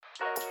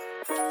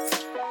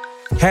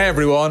Hey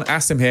everyone,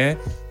 Asim here.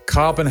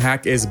 Carbon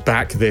Hack is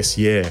back this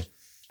year.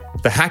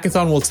 The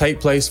hackathon will take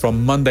place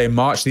from Monday,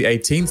 March the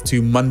 18th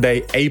to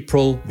Monday,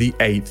 April the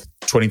 8th,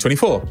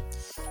 2024.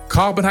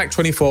 Carbon Hack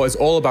 24 is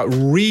all about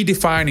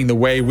redefining the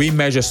way we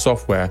measure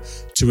software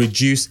to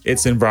reduce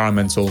its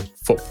environmental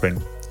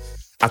footprint.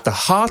 At the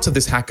heart of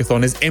this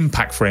hackathon is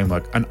Impact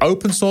Framework, an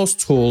open source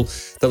tool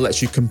that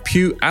lets you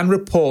compute and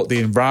report the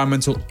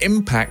environmental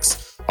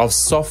impacts of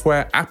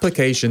software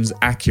applications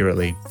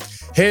accurately.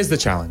 Here's the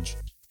challenge.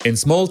 In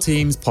small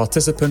teams,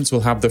 participants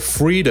will have the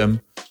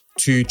freedom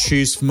to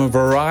choose from a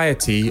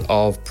variety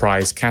of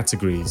prize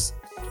categories.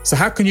 So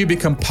how can you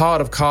become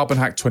part of Carbon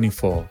Hack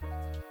 24?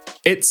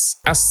 It's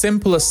as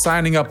simple as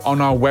signing up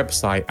on our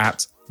website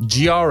at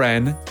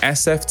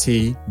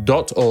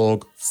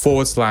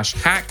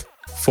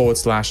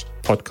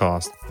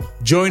grnsft.org/hack/podcast.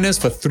 Join us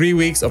for 3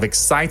 weeks of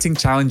exciting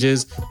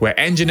challenges where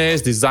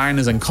engineers,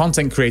 designers, and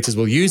content creators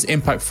will use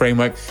Impact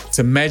Framework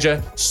to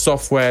measure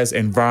software's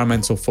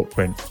environmental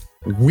footprint.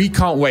 We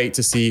can't wait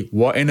to see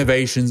what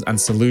innovations and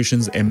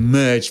solutions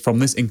emerge from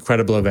this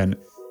incredible event.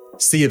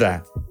 See you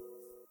there.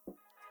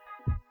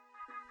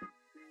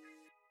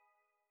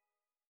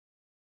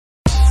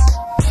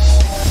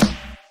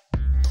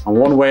 And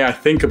one way I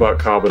think about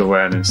carbon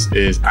awareness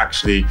is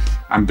actually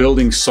I'm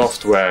building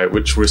software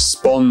which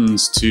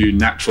responds to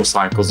natural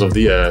cycles of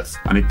the earth,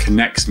 and it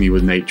connects me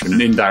with nature in an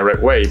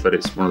indirect way, but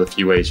it's one of the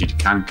few ways you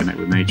can connect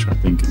with nature, I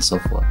think, in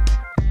software.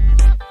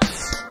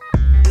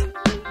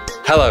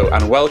 Hello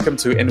and welcome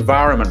to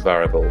Environment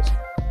Variables,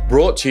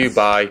 brought to you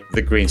by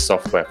the Green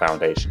Software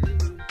Foundation.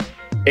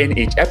 In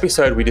each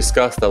episode, we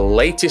discuss the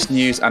latest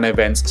news and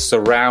events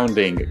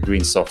surrounding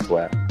green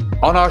software.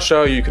 On our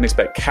show, you can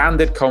expect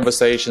candid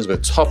conversations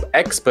with top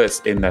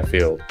experts in their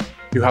field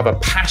who have a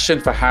passion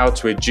for how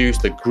to reduce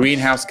the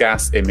greenhouse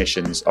gas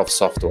emissions of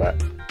software.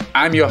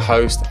 I'm your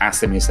host,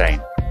 Asim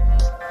Hussain.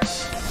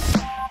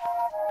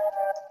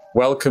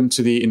 Welcome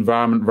to the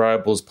Environment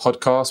Variables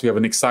podcast. We have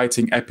an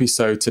exciting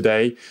episode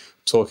today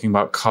talking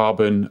about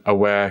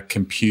carbon-aware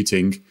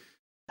computing.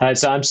 Hi,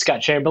 so I'm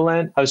Scott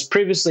Chamberlain. I was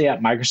previously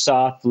at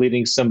Microsoft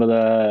leading some of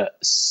the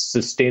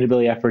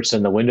sustainability efforts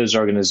in the Windows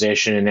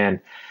organization. And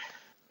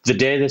the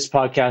day this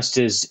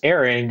podcast is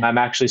airing, I'm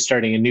actually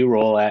starting a new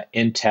role at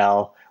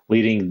Intel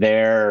leading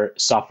their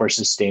software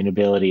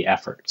sustainability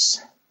efforts.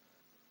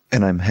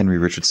 And I'm Henry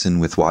Richardson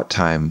with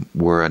WattTime.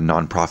 We're a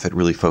nonprofit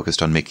really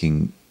focused on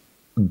making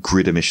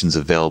grid emissions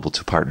available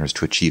to partners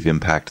to achieve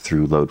impact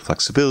through load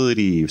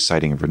flexibility,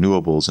 siting of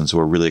renewables. And so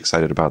we're really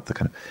excited about the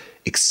kind of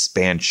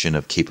expansion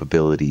of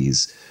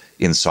capabilities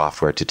in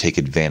software to take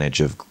advantage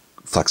of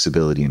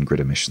flexibility in grid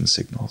emission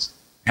signals.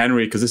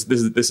 Henry, because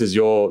this is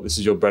your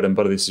bread and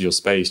butter, this is your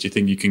space. Do you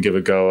think you can give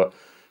a go at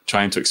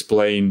trying to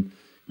explain,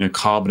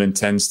 carbon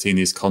intensity and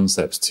these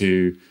concepts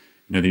to,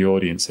 the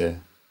audience here?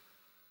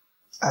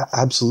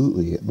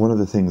 Absolutely. One of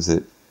the things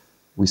that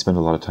we spend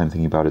a lot of time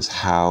thinking about is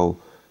how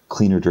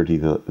clean or dirty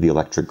the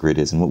electric grid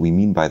is. And what we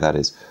mean by that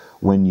is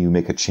when you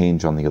make a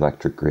change on the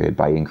electric grid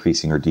by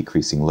increasing or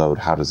decreasing load,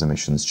 how does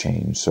emissions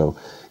change? So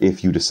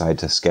if you decide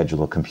to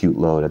schedule a compute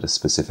load at a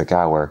specific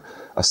hour,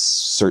 a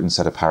certain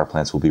set of power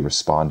plants will be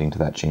responding to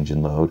that change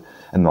in load,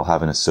 and they'll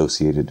have an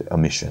associated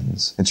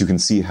emissions. And so you can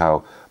see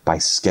how by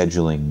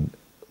scheduling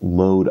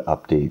Windows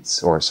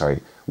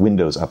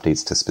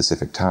updates to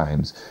specific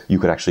times, you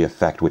could actually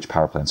affect which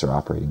power plants are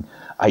operating.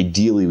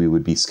 Ideally, we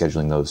would be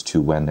scheduling those to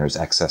when there's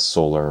excess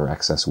solar or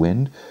excess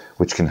wind,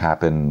 which can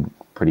happen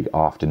pretty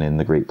often in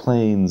the Great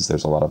Plains.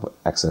 There's a lot of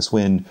excess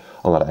wind,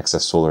 a lot of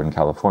excess solar in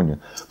California.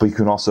 But you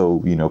can also,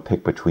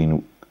 pick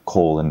between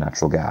coal and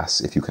natural gas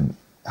if you can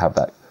have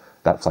that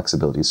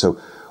flexibility. So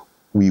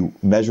we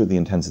measure the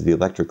intensity of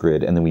the electric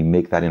grid, and then we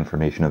make that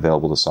information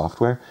available to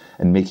software.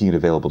 And making it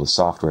available to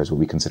software is what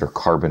we consider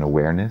carbon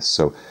awareness.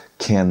 So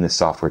can this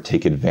software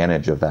take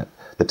advantage of the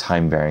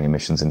time-varying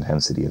emissions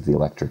intensity of the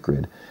electric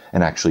grid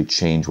and actually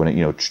change when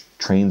it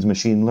trains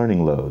machine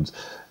learning loads,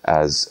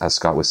 as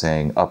Scott was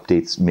saying,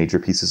 updates major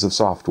pieces of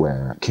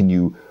software? Can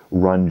you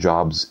run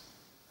jobs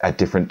at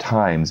different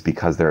times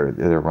because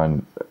they're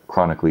run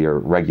chronically or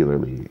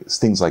regularly?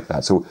 Things like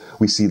that. So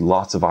we see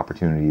lots of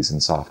opportunities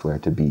in software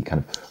to be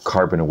kind of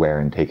carbon aware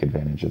and take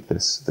advantage of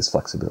this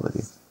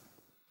flexibility.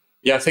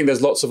 Yeah, I think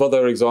there's lots of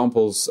other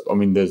examples. I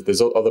mean,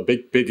 there's other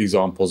big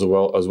examples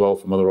as well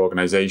from other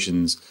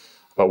organizations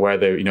about where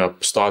they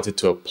started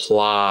to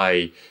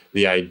apply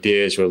the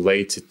ideas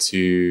related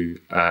to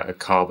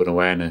carbon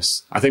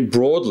awareness. I think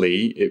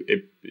broadly,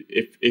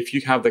 if you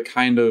have the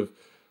kind of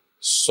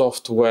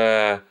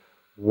software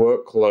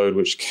workload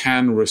which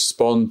can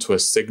respond to a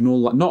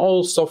signal, not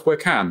all software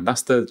can.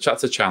 That's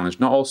a challenge.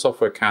 Not all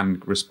software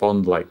can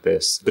respond like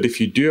this. But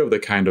if you do have the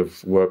kind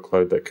of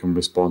workload that can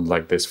respond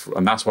like this,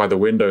 and that's why the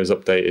Windows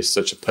update is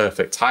such a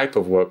perfect type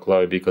of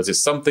workload, because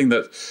it's something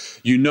that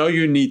you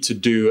need to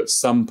do at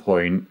some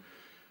point,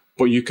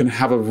 but you can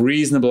have a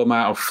reasonable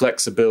amount of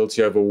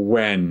flexibility over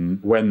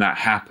when that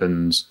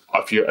happens.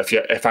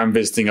 If I'm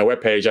visiting a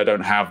web page, I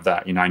don't have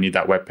that. I need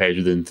that web page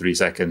within 3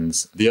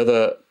 seconds. The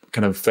other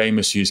kind of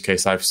famous use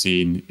case I've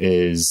seen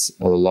is,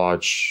 or the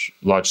large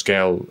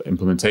scale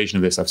implementation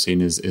of this I've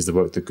seen is the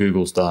work that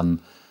Google's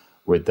done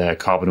with their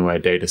carbon aware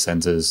data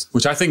centers,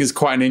 which I think is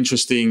quite an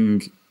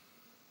interesting,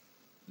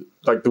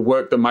 like the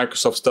work that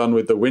Microsoft's done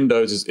with the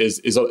Windows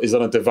is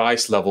on a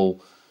device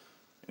level.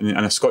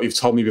 And Scott, you've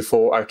told me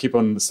before, I keep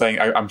on saying,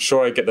 I'm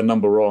sure I get the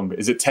number wrong.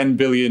 Is it 10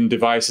 billion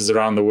devices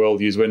around the world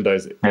use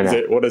Windows?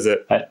 What is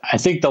it? I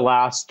think the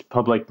last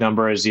public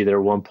number is either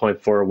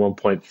 1.4 or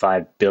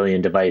 1.5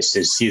 billion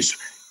devices use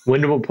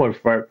Windows.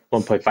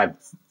 1.5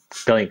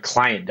 billion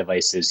client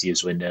devices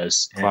use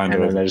Windows. And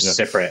then there's a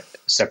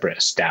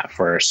separate stat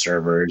for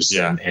servers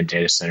and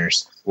data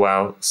centers.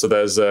 Wow. So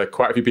there's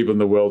quite a few people in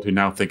the world who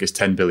now think it's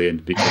 10 billion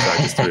because I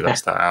just threw that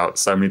stat out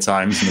so many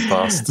times in the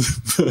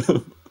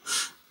past.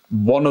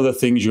 One of the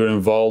things you were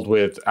involved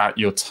with at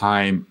your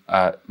time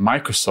at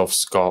Microsoft,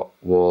 Scott,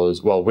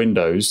 was,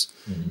 Windows,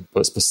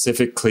 but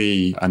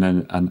specifically an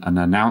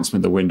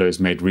announcement that Windows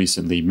made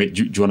recently.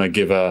 Do you want to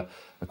give a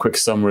quick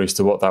summary as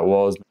to what that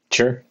was?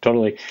 Sure,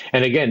 totally.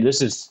 And again,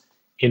 this is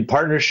in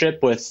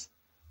partnership with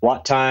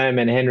Watt Time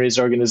and Henry's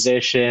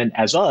organization,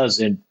 as well as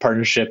in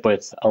partnership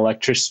with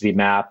Electricity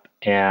Map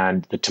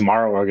and the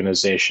Tomorrow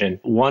organization.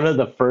 One of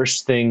the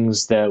first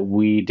things that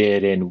we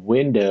did in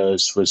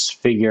Windows was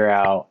figure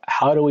out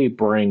how do we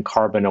bring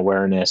carbon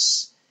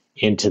awareness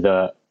into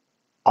the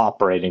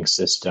operating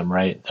system,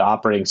 right? The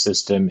operating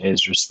system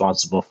is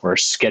responsible for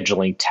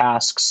scheduling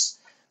tasks,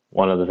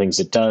 one of the things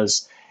it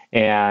does.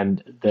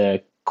 And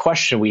the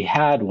question we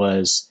had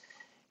was,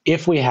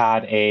 if we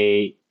had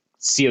a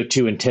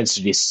CO2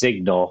 intensity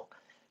signal,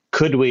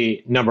 could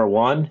we, number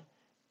one,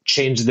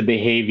 change the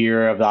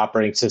behavior of the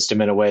operating system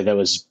in a way that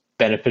was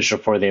beneficial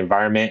for the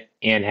environment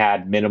and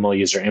had minimal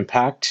user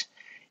impact?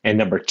 And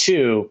number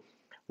two,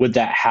 would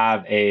that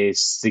have a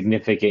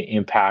significant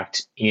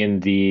impact in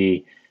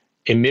the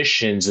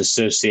emissions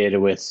associated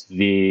with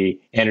the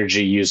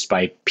energy used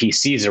by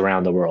PCs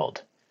around the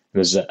world?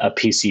 This is a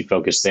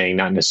PC-focused thing,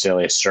 not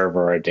necessarily a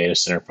server or a data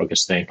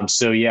center-focused thing.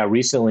 So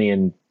recently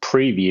in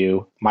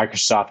preview,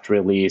 Microsoft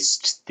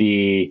released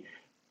the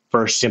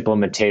first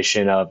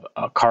implementation of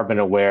a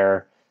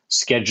carbon-aware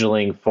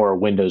scheduling for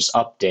Windows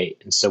Update.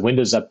 And so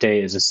Windows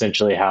Update is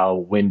essentially how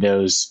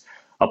Windows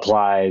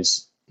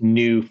applies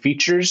new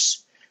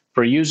features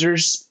for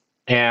users.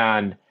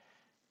 And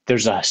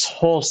there's a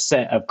whole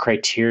set of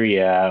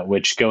criteria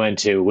which go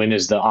into when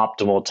is the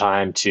optimal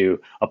time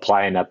to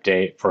apply an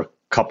update for a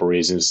couple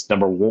reasons.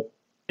 Number one,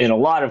 in a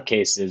lot of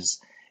cases,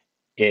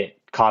 it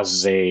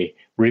causes a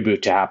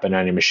reboot to happen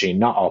on your machine,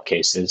 not all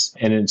cases.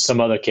 And in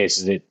some other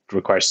cases, it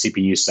requires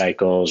CPU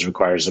cycles,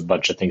 requires a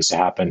bunch of things to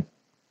happen,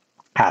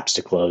 apps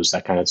to close,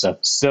 that kind of stuff.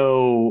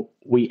 So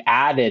we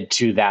added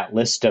to that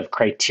list of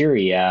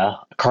criteria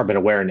carbon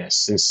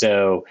awareness. And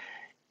so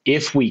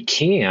if we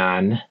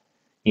can,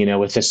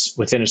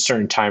 within a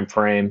certain time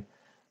frame,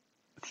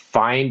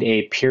 find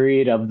a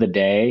period of the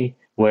day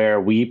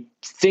where we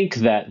think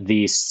that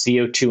the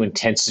CO2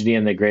 intensity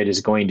in the grid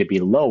is going to be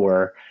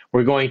lower,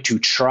 we're going to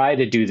try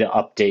to do the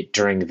update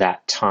during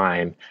that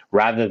time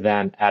rather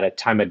than at a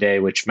time of day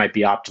which might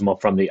be optimal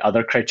from the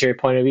other criteria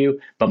point of view,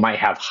 but might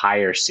have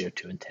higher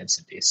CO2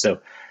 intensity. So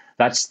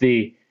that's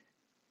the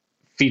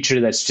feature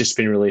that's just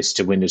been released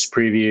to Windows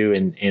Preview,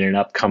 and in an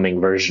upcoming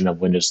version of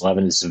Windows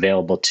 11 is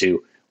available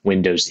to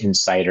Windows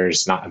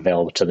insiders, not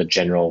available to the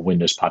general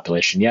Windows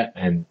population yet,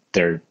 and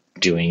they're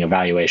doing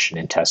evaluation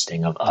and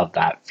testing of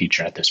that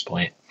feature at this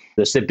point.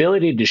 There's the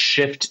ability to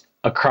shift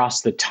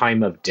across the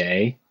time of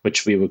day,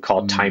 which we would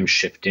call time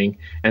shifting.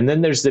 And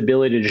then there's the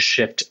ability to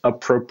shift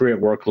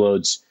appropriate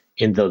workloads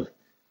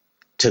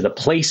to the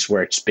place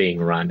where it's being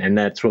run. And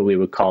that's what we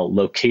would call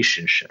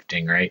location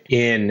shifting, right?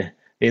 And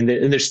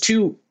there's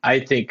two, I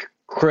think,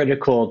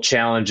 critical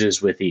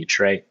challenges with each,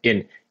 right?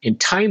 In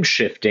time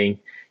shifting,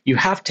 you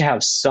have to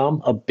have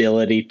some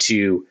ability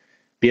to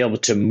be able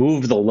to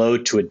move the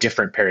load to a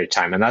different period of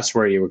time. And that's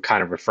where you were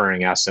kind of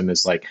referring, Asim,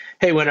 is like,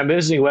 hey, when I'm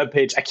visiting a web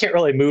page, I can't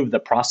really move the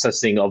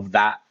processing of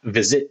that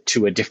visit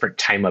to a different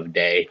time of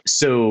day.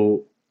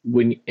 So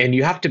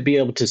you have to be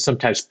able to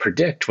sometimes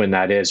predict when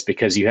that is,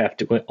 because you have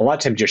to, a lot of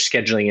times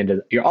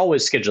you're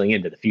always scheduling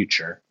into the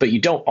future, but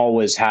you don't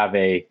always have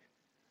a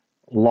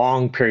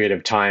long period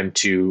of time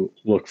to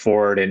look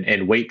forward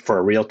and wait for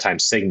a real-time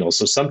signal.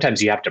 So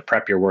sometimes you have to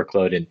prep your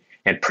workload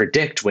and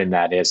predict when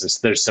that is. And so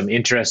there's some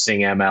interesting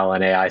ML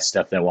and AI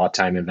stuff that Watt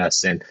Time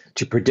invests in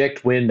to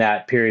predict when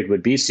that period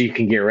would be, so you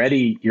can get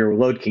ready, your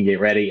load can get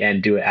ready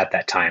and do it at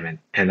that time.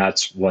 And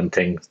that's one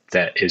thing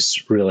that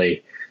is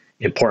really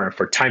important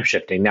for time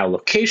shifting. Now,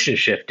 location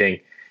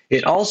shifting,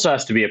 it also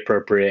has to be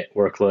appropriate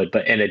workload,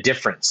 but in a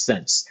different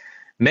sense.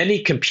 Many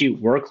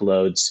compute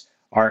workloads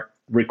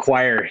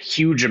require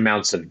huge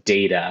amounts of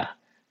data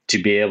to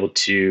be able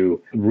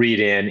to read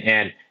in,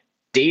 and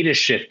data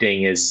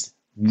shifting is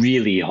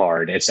really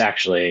hard. It's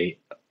actually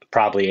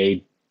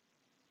probably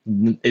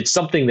it's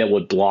something that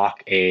would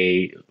block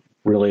a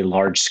really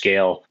large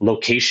scale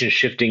location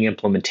shifting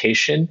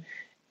implementation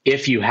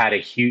if you had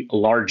a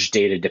large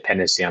data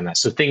dependency on that.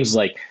 So things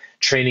like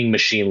training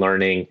machine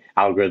learning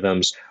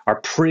algorithms are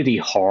pretty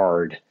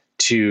hard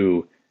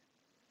to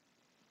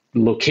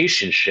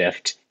location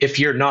shift if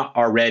you're not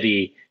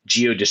already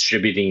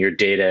geo-distributing your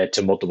data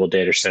to multiple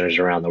data centers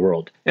around the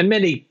world. And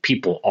many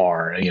people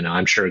are,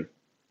 I'm sure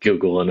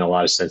Google in a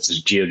lot of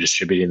senses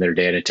geo-distributing their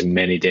data to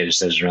many data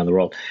centers around the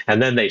world.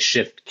 And then they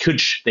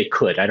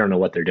could, I don't know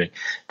what they're doing.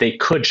 They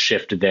could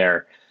shift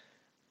their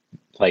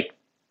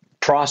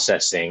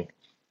processing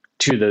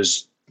to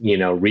those,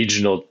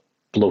 regional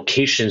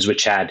locations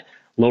which had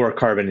lower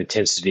carbon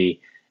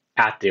intensity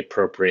at the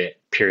appropriate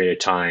period of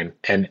time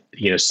and,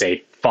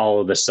 say,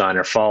 follow the sun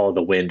or follow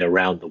the wind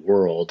around the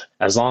world,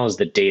 as long as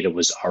the data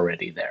was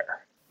already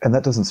there. And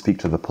that doesn't speak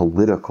to the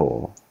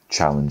political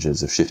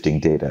challenges of shifting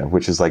data,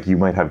 which is like you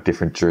might have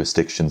different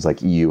jurisdictions,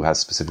 like EU has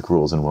specific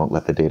rules and won't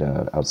let the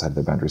data outside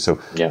their boundaries. So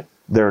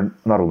there are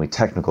not only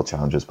technical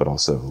challenges, but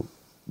also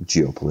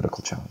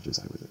geopolitical challenges,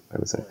 I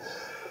would say.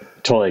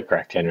 Totally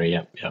correct, Henry.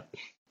 Yep.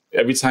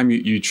 Every time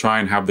you try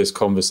and have this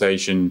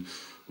conversation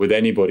with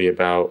anybody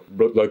about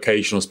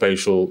locational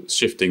spatial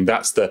shifting,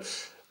 that's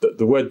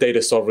the word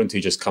data sovereignty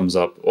just comes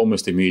up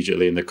almost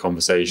immediately in the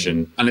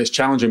conversation. And it's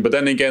challenging. But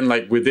then again,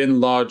 like within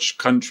large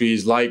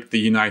countries like the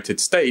United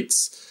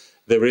States,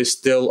 there is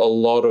still a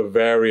lot of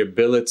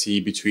variability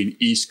between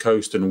East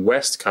Coast and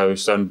West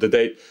Coast. And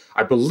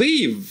I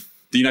believe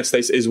the United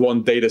States is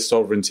one data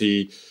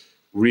sovereignty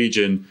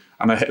region.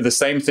 And the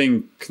same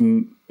thing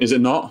is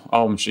it not?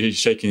 Oh, she's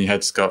shaking your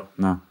head, Scott.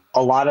 No.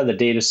 A lot of the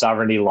data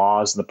sovereignty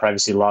laws and the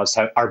privacy laws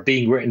are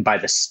being written by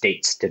the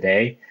states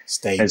today.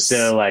 And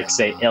so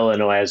say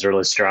Illinois has a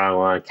really strong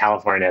one,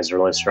 California has a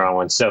really strong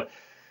one. So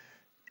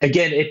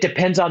again, it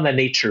depends on the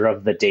nature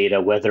of the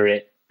data, whether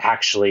it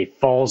actually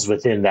falls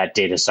within that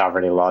data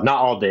sovereignty law. Not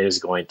all data is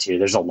going to.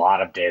 There's a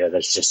lot of data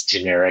that's just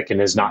generic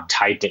and is not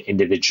tied to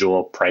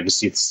individual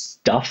privacy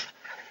stuff.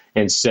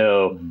 And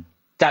so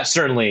that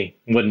certainly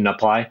wouldn't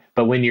apply.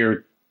 But when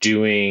you're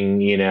doing,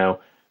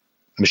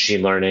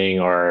 machine learning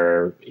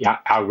or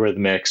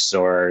algorithmics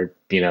or,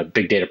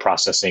 big data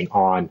processing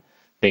on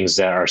things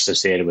that are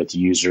associated with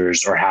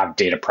users or have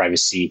data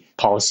privacy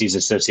policies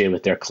associated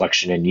with their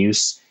collection and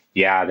use,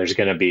 there's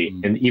going to be,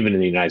 and even in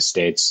the United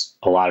States,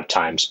 a lot of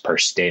times per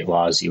state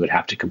laws you would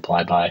have to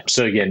comply by.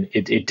 So again,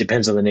 it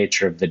depends on the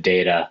nature of the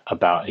data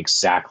about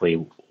exactly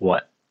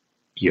what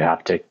you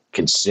have to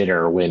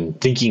consider when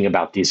thinking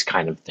about these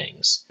kind of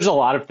things. There's a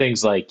lot of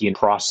things like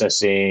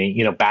processing,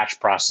 batch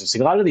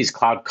processing. A lot of these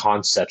cloud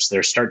concepts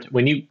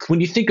when you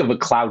think of a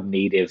cloud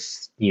native,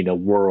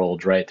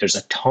 world, right?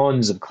 There's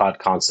tons of cloud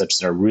concepts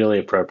that are really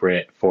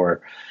appropriate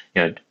for,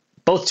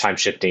 both time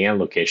shifting and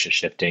location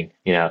shifting.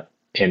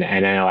 And I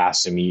know,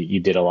 Asim, you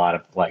did a lot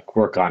of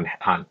work on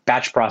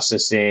batch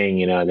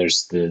processing.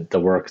 There's the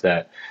work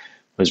that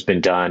has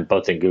been done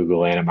both in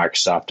Google and at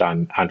Microsoft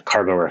on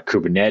Carbon or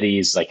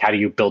Kubernetes. Like, how do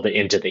you build it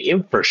into the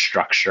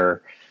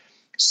infrastructure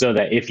so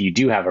that if you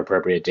do have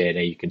appropriate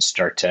data, you can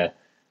start to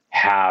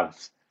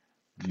have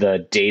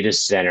the data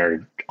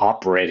center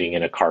operating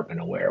in a carbon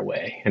aware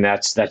way. And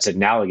that's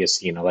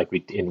analogous, like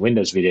we in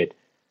Windows we did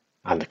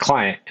on the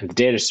client and the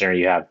data center.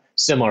 You have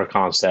similar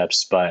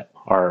concepts, but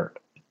are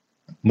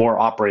more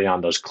operating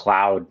on those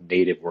cloud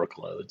native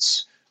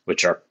workloads,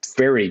 which are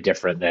very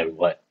different than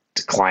what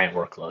the client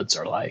workloads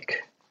are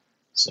like.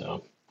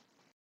 So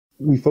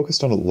we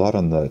focused on a lot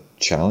on the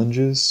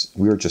challenges.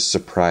 We were just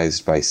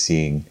surprised by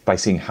seeing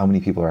how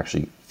many people are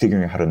actually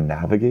figuring out how to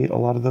navigate a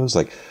lot of those.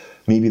 Like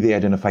maybe they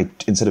identify,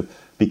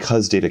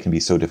 because data can be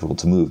so difficult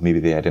to move, maybe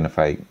they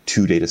identify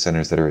 2 data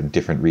centers that are in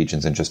different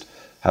regions and just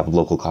have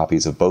local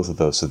copies of both of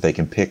those so they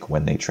can pick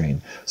when they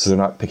train. So they're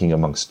not picking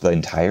amongst the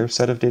entire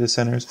set of data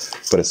centers,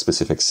 but a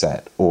specific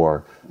set.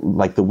 Or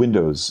like the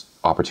Windows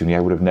opportunity, I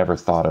would have never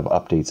thought of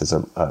updates as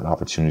an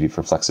opportunity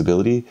for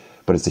flexibility,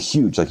 but it's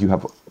huge, you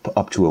have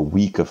up to a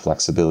week of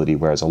flexibility,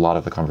 whereas a lot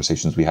of the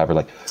conversations we have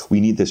are we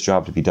need this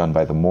job to be done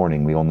by the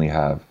morning. We only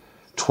have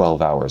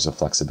 12 hours of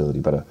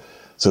flexibility.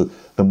 So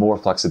the more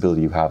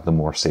flexibility you have, the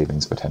more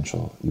savings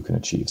potential you can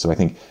achieve. So I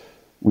think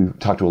we've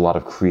talked to a lot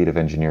of creative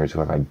engineers who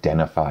have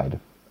identified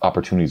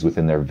opportunities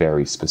within their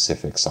very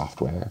specific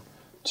software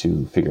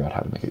to figure out how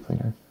to make it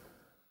cleaner.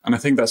 And I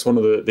think that's one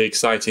of the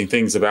exciting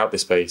things about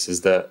this space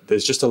is that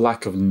there's just a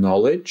lack of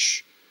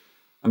knowledge.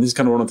 And this is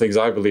kind of one of the things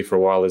I believe for a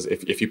while is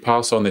if you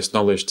pass on this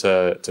knowledge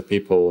to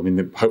people, I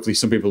mean, hopefully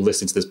some people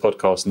listening to this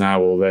podcast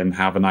now will then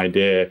have an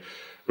idea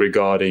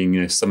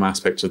regarding some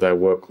aspects of their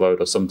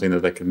workload or something that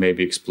they can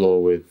maybe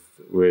explore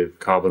with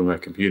carbon-aware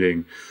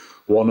computing.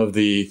 One of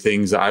the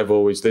things that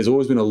there's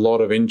always been a lot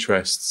of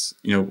interests.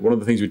 One of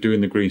the things we do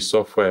in the green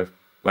software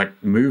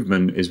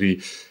movement is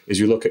we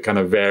look at kind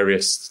of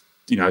various,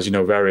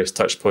 various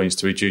touch points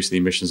to reduce the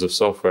emissions of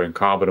software, and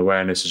carbon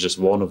awareness is just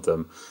one of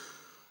them.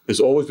 There's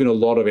always been a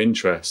lot of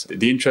interest.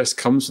 The interest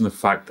comes from the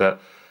fact that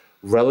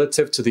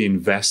relative to the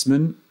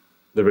investment,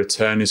 the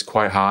return is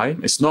quite high.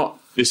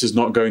 This is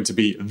not going to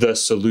be the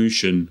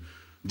solution,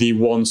 the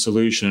one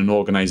solution an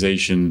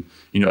organization,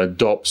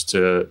 adopts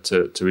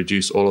to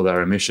reduce all of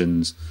their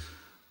emissions.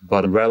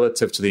 But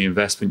relative to the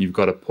investment you've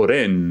got to put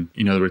in,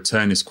 the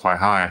return is quite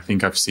high. I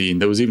think I've seen,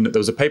 there was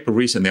a paper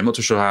recently, I'm not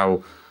too sure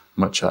how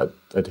much it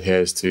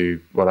adheres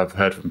to what I've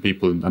heard from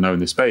people I know in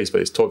this space,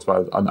 but it's talked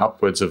about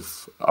upwards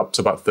of up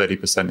to about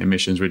 30%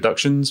 emissions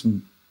reductions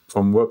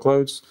from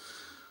workloads.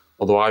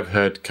 Although I've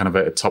heard kind of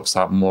it tops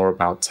out more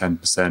about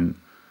 10%.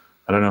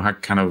 I don't know how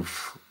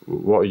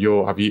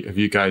have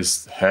you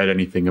guys heard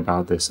anything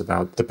about this,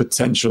 about the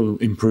potential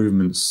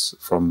improvements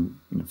from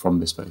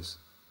this space?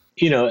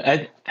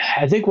 I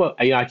think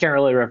I can't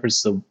really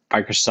reference the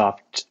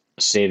Microsoft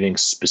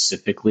savings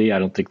specifically. I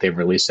don't think they've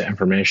released that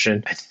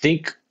information. I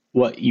think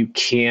what you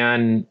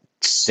can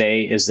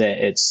say is that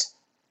it's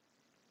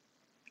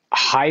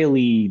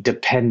highly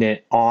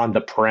dependent on the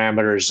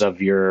parameters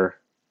of your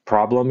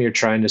problem you're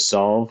trying to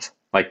solve.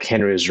 Like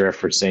Henry was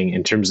referencing,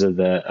 in terms of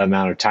the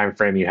amount of time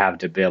frame you have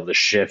to be able to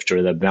shift,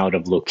 or the amount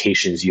of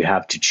locations you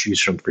have to choose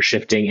from for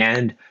shifting,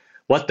 and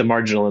what the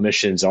marginal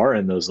emissions are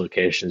in those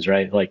locations,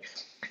 right? Like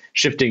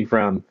shifting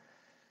from,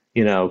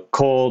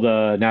 coal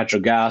to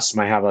natural gas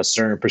might have a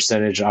certain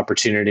percentage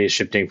opportunity.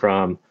 Shifting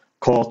from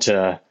coal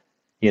to,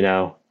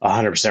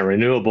 100%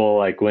 renewable,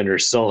 like wind or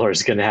solar,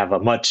 is going to have a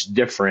much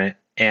different.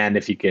 And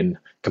if you can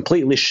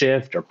completely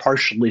shift or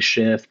partially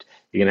shift,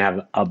 you're going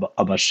to have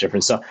a much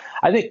different. So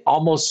I think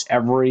almost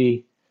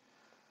every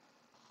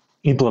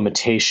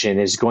implementation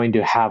is going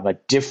to have a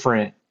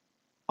different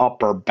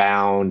upper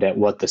bound at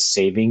what the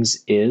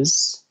savings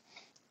is.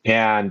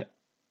 And,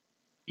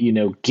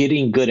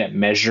 getting good at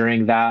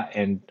measuring that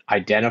and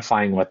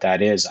identifying what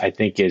that is, I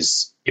think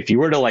is, if you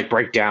were to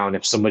break down,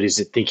 if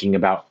somebody's thinking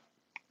about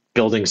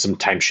building some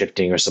time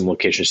shifting or some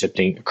location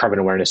shifting, carbon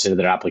awareness into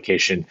their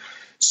application,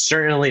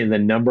 certainly the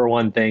number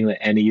one thing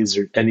that any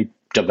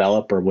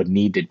developer would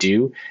need to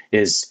do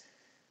is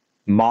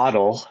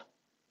model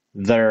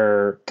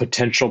their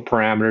potential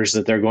parameters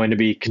that they're going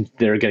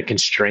to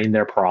constrain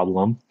their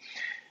problem.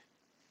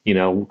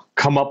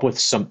 Come up with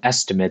some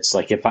estimates.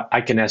 Like if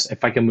I can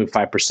move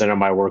 5% of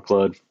my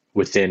workload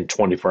within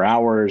 24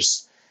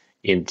 hours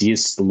in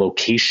these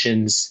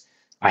locations,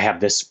 I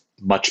have this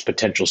much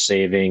potential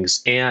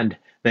savings. And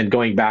then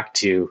going back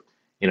to,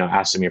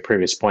 asking your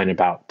previous point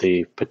about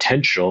the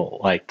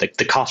potential, like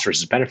the cost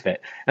versus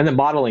benefit, and then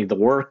modeling the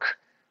work,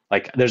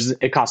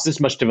 it costs this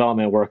much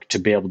development work to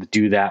be able to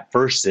do that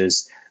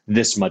versus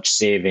this much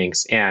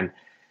savings. And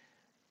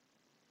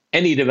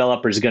any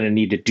developer is going to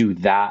need to do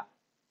that,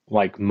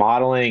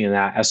 modeling and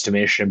that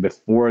estimation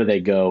before they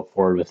go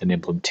forward with an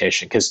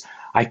implementation. Because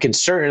I can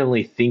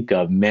certainly think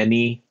of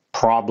many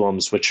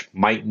problems which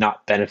might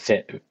not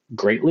benefit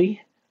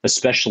greatly,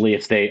 especially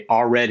if they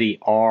already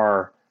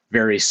are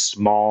very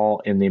small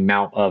in the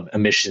amount of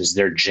emissions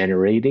they're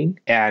generating,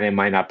 and it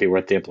might not be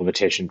worth the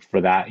implementation for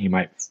that. You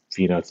might,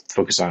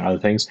 focus on other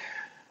things.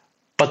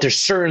 But there's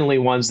certainly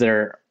ones that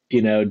are,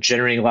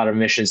 generating a lot of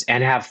emissions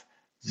and have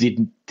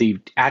the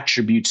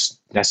attributes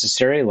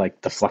necessary,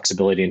 like the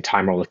flexibility in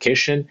time or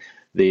location,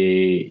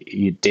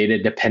 the data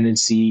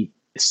dependency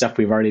stuff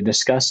we've already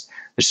discussed.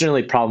 There's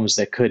certainly problems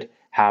that could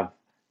have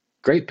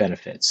great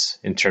benefits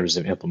in terms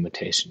of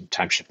implementation,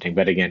 time shifting.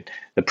 But again,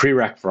 the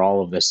prereq for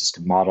all of this is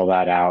to model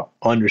that out,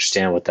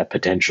 understand what that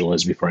potential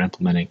is before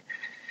implementing.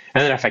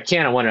 And then if I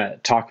can, I want to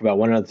talk about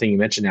one other thing you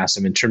mentioned,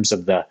 Asim, in terms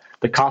of the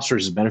cost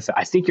versus benefit.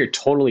 I think you're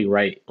totally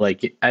right.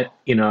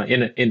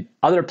 In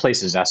other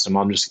places,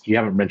 Asim, you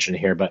haven't mentioned it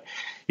here, but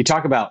you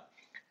talk about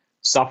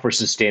software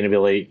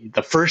sustainability.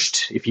 The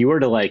first, if you were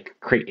to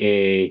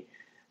create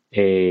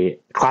a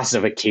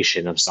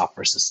classification of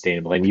software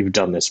sustainability, and you've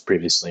done this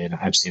previously, and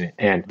I've seen it.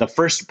 And the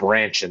first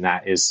branch in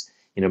that is,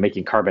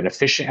 making carbon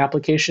efficient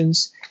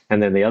applications,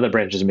 and then the other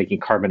branch is making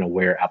carbon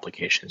aware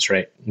applications,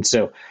 right? And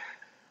so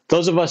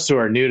those of us who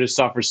are new to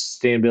software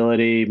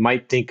sustainability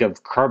might think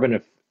of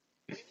carbon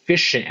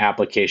efficient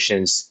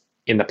applications.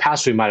 In the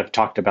past, we might have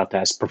talked about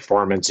that as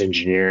performance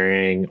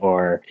engineering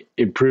or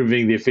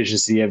improving the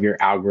efficiency of your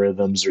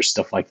algorithms or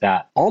stuff like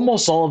that.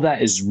 Almost all of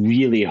that is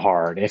really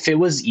hard. If it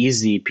was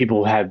easy,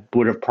 people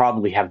would have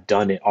probably have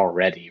done it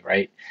already,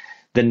 right?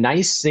 The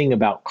nice thing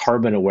about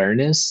carbon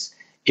awareness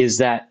is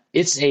that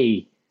it's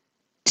a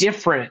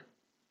different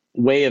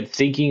way of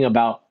thinking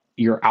about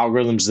your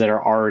algorithms that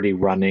are already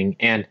running,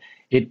 and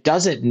it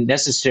doesn't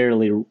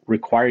necessarily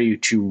require you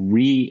to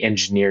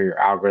re-engineer your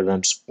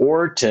algorithms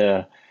or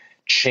to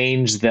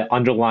change the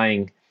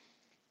underlying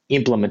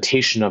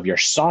implementation of your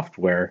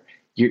software.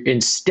 You're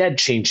instead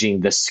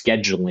changing the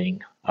scheduling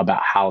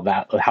about how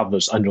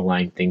those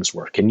underlying things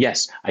work. And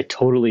yes, I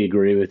totally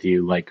agree with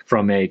you.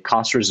 From a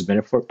cost versus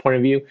benefit point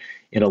of view,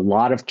 in a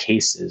lot of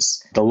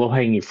cases, the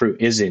low-hanging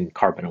fruit is in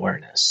carbon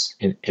awareness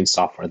in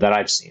software that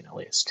I've seen, at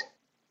least.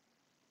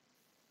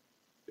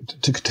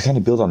 To kind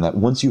of build on that,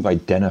 once you've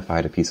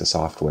identified a piece of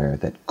software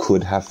that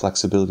could have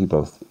flexibility,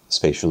 both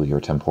spatially or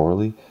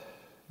temporally,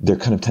 there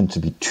kind of tend to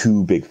be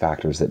two big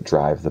factors that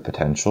drive the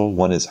potential.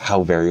 One is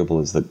how variable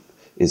is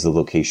the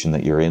location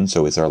that you're in.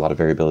 So is there a lot of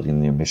variability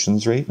in the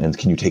emissions rate? And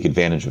can you take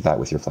advantage of that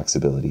with your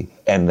flexibility?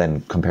 And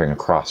then comparing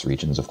across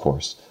regions, of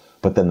course.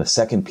 But then the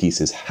second piece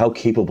is how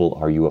capable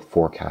are you of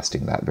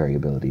forecasting that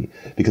variability?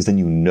 Because then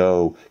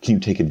can you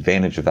take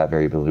advantage of that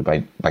variability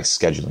by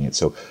scheduling it?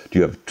 So do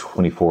you have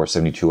 24,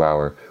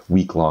 72-hour,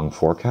 week-long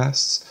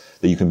forecasts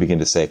that you can begin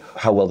to say,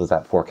 how well does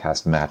that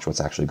forecast match what's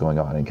actually going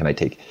on? And can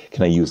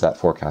I use that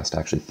forecast to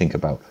actually think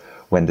about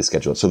when to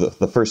schedule it? So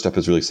the first step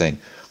is really saying,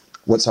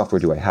 what software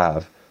do I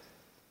have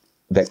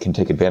that can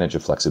take advantage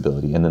of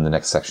flexibility? And then the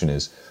next section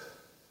is,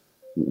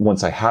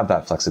 once I have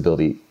that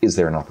flexibility, is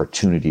there an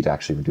opportunity to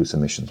actually reduce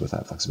emissions with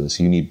that flexibility?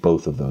 So you need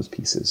both of those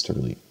pieces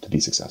to be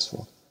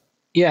successful.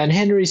 Yeah, and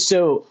Henry,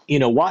 so,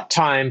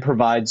 WattTime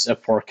provides a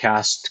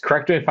forecast.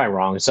 Correct me if I'm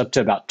wrong. It's up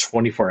to about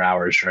 24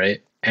 hours,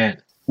 right?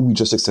 And we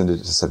just extended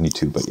it to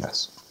 72, but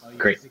yes.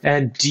 Great.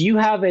 And do you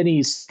have any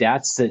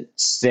stats that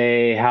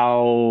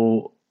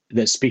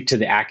speak to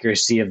the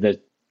accuracy of the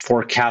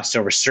forecast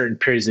over certain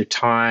periods of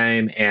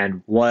time,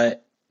 and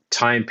what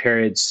time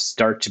periods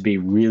start to be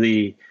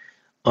really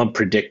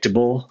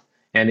unpredictable?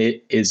 And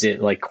is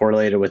it like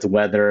correlated with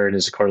weather, and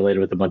is it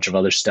correlated with a bunch of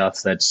other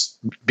stuff that's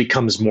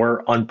becomes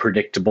more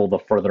unpredictable the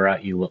further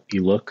out you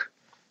look?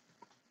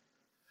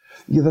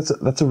 Yeah,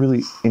 that's a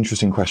really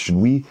interesting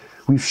question.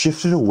 We've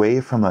shifted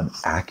away from an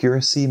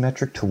accuracy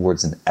metric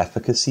towards an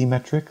efficacy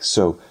metric.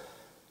 So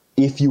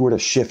if you were to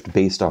shift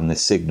based on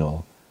this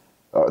signal,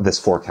 this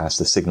forecast,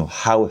 the signal,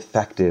 how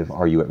effective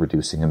are you at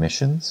reducing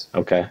emissions?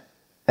 Okay.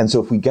 And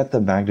so if we get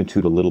the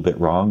magnitude a little bit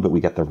wrong, but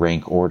we get the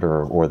rank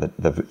order or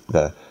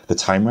the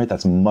time right,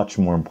 that's much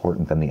more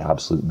important than the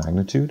absolute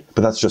magnitude.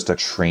 But that's just a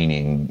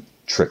training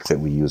trick that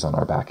we use on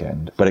our back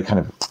end. But it kind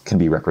of can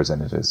be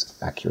represented as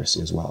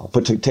accuracy as well.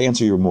 But to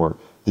answer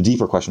the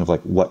deeper question of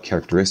like, what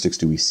characteristics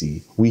do we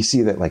see? We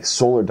see that like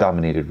solar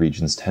dominated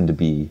regions tend to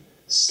be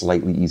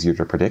slightly easier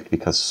to predict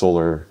because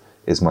solar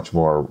is much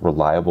more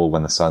reliable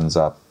when the sun's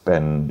up,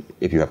 and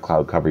if you have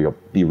cloud cover, you'll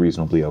be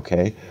reasonably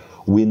okay.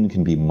 Wind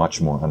can be much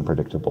more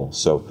unpredictable.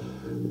 So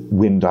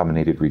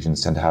wind-dominated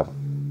regions tend to have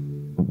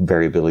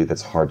variability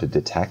that's hard to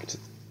detect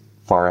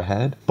far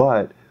ahead.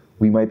 But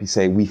we might be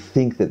saying, we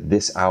think that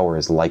this hour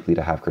is likely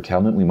to have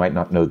curtailment. We might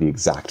not know the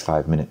exact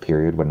 5-minute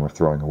period when we're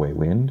throwing away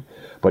wind,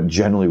 but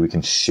generally we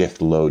can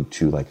shift load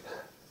to like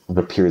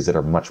the periods that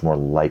are much more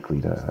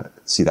likely to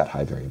see that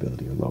high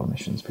variability or low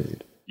emissions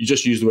period. You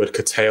just used the word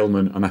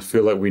curtailment, and I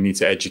feel like we need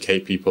to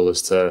educate people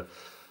as to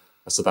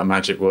that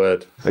magic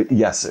word.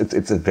 Yes,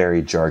 it's a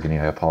very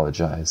jargony, I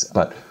apologize.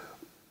 But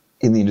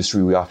in the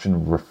industry, we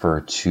often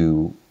refer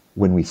to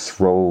when we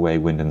throw away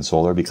wind and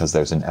solar because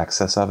there's an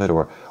excess of it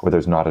or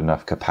there's not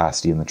enough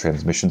capacity in the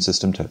transmission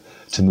system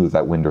to move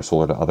that wind or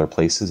solar to other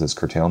places as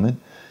curtailment.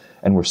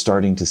 And we're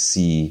starting to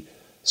see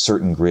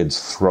certain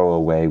grids throw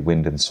away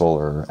wind and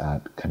solar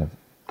at kind of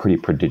pretty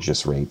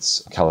prodigious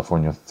rates.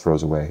 California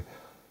throws away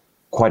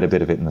quite a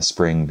bit of it in the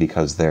spring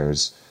because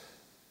there's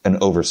an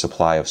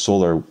oversupply of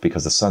solar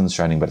because the sun's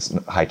shining, but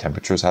high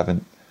temperatures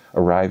haven't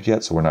arrived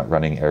yet, so we're not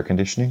running air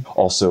conditioning.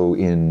 Also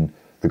in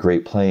the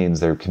Great Plains,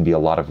 there can be a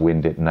lot of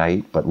wind at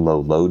night, but low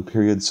load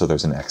periods, so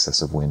there's an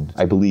excess of wind.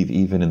 I believe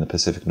even in the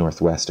Pacific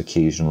Northwest,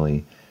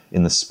 occasionally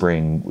in the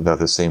spring,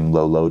 the same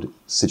low load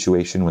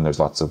situation when there's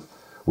lots of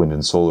wind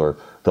and solar,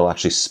 they'll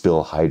actually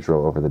spill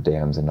hydro over the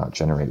dams and not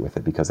generate with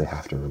it because they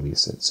have to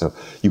release it. So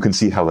you can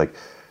see how like,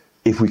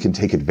 if we can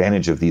take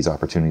advantage of these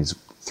opportunities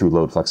through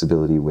load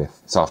flexibility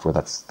with software,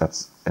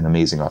 that's an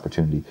amazing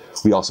opportunity.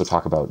 We also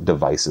talk about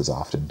devices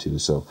often too.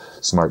 So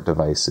smart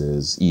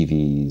devices,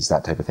 EVs,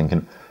 that type of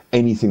thing.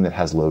 Anything that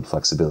has load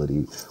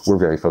flexibility. We're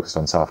very focused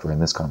on software in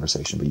this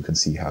conversation, but you can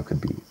see how it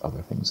could be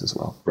other things as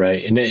well.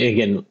 Right. And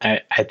again,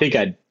 I think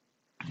I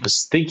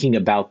was thinking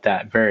about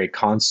that very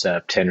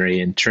concept, Henry,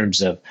 in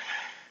terms of,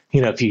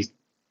 if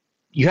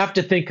you have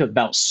to think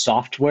about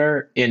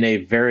software in a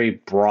very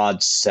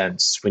broad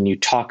sense when you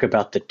talk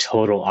about the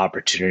total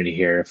opportunity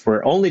here. If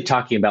we're only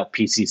talking about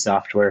PC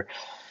software,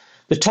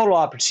 the total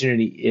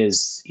opportunity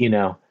is,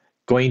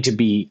 going to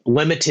be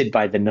limited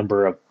by the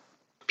number of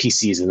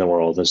PCs in the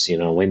world, as,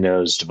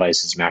 Windows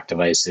devices, Mac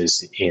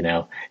devices,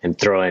 and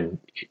throw in,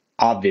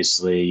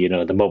 obviously,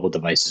 the mobile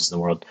devices in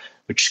the world,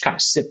 which kind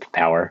of sip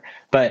power.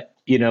 But,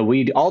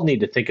 we all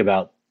need to think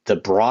about the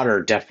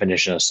broader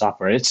definition of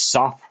software. It's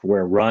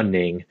software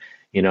running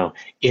in our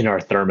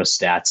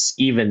thermostats,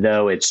 even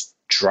though it's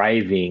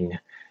driving,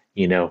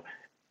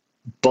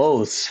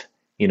 both,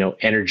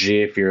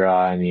 energy if you're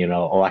on,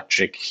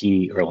 electric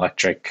heat or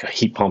electric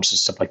heat pumps and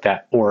stuff like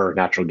that, or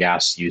natural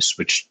gas use,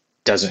 which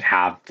doesn't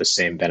have the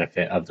same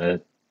benefit of the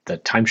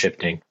time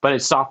shifting. But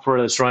it's software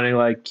that's running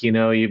like,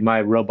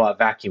 my robot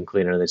vacuum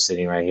cleaner that's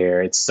sitting right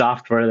here. It's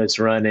software that's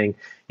running,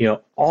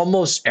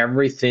 almost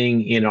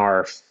everything in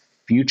our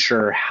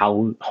future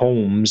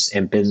homes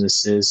and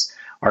businesses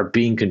are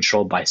being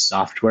controlled by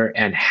software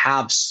and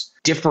have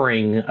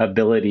differing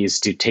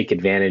abilities to take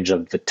advantage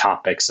of the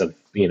topics of,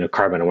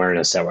 carbon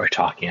awareness that we're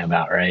talking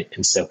about, right?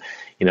 And so,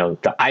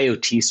 the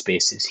IoT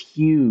space is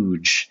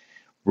huge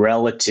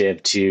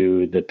relative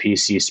to the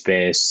PC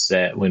space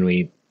that when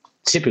we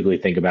typically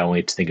think about when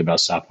we think about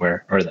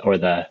software, or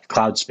the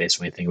cloud space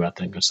when we think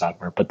about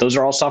software. But those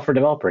are all software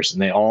developers,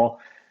 and they all,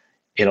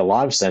 in a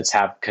lot of sense,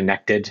 have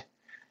connected,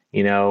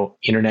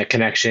 internet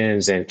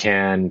connections and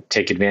can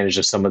take advantage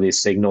of some of these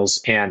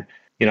signals. And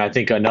I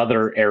think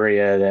another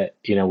area that,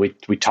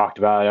 we talked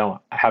about, I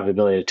don't have the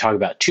ability to talk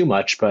about too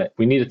much, but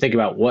we need to think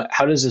about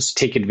how does this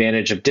take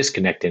advantage of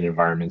disconnected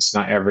environments?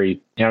 Not every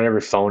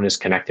phone is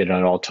connected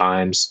at all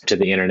times to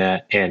the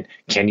internet. And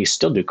can you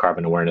still do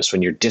carbon awareness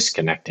when you're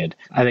disconnected?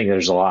 I think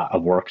there's a lot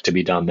of work to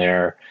be done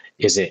there.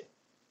 Is it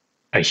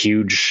a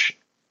huge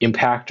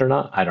impact or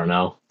not? I don't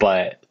know.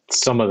 But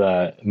some of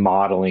the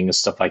modeling and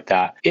stuff like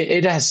that,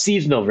 it has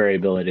seasonal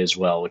variability as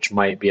well, which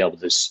might be able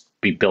to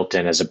be built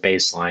in as a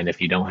baseline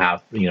if you don't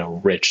have,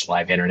 rich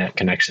live internet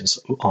connections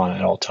on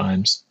at all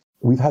times.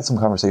 We've had some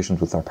conversations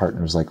with our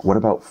partners, like what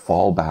about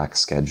fallback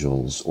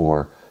schedules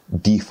or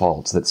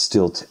defaults that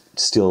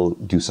still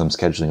do some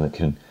scheduling that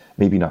can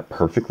maybe not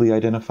perfectly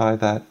identify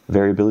that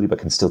variability, but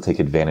can still take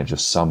advantage of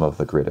some of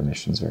the grid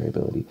emissions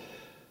variability.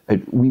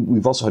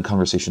 We've also had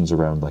conversations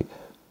around like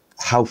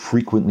how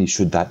frequently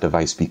should that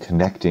device be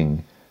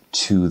connecting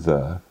to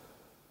the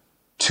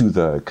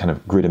kind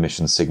of grid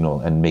emission signal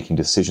and making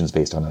decisions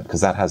based on it,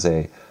 because that has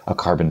a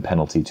carbon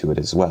penalty to it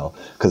as well.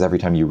 Because every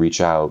time you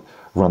reach out,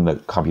 run the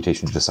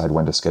computation to decide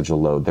when to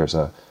schedule load, there's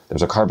a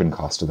carbon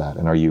cost to that.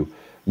 And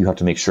you have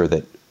to make sure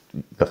that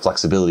the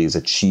flexibility is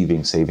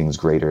achieving savings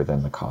greater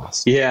than the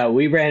cost. Yeah,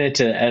 we ran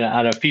into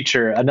another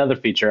feature,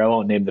 I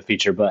won't name the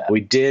feature, but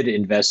we did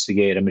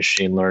investigate a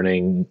machine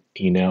learning,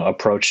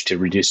 approach to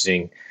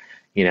reducing,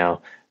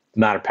 amount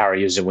of power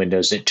used in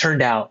Windows. It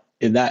turned out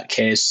in that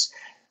case,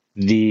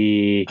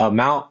 the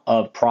amount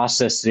of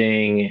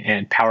processing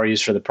and power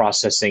used for the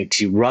processing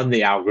to run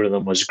the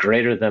algorithm was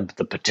greater than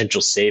the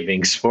potential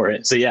savings for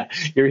it. So yeah,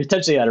 you're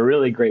touching on a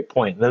really great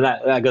point. And then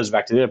that goes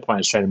back to the other point I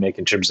was trying to make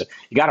in terms of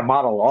you got to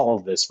model all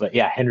of this. But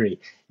yeah, Henry,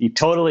 you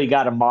totally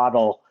got to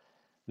model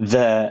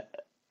the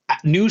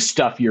new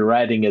stuff you're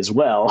writing as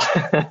well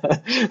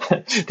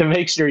to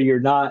make sure you're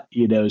not,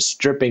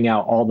 stripping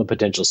out all the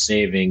potential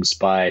savings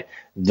by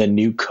the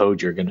new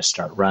code you're going to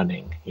start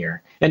running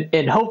here.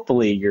 And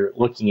hopefully you're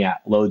looking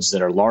at loads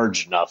that are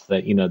large enough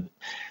that,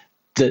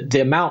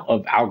 the amount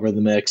of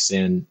algorithmics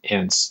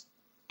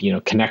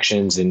and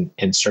connections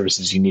and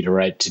services you need to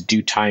write to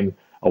do time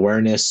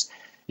awareness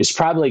is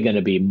probably going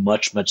to be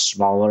much, much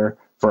smaller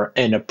for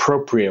an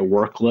appropriate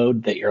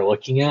workload that you're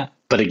looking at.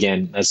 But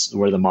again, that's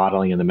where the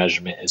modeling and the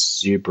measurement is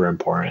super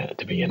important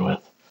to begin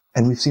with.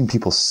 And we've seen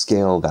people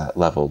scale that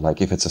level.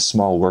 Like if it's a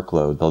small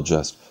workload, they'll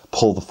just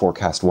pull the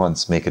forecast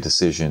once, make a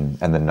decision,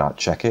 and then not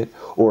check it.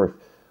 Or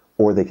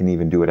they can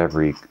even do it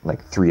every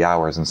 3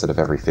 hours instead of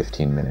every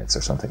 15 minutes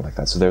or something like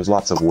that. So there's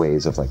lots of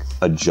ways of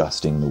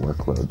adjusting the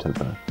workload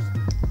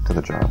to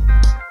the job.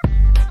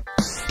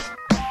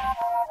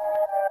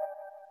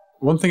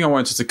 One thing I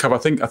wanted to cover, I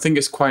think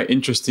it's quite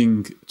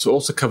interesting to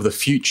also cover the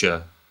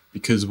future,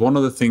 because one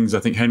of the things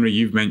I think, Henry,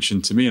 you've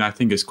mentioned to me, and I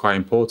think is quite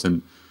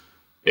important,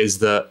 is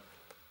that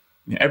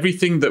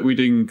everything that we're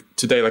doing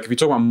today, like if you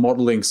talk about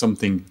modeling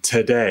something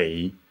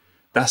today,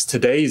 that's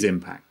today's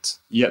impact.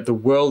 Yet the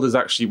world is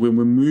actually, when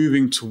we're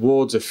moving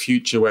towards a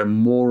future where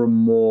more and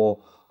more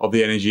of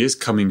the energy is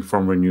coming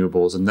from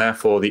renewables, and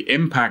therefore the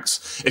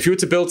impacts, if you were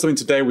to build something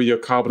today with your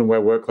carbon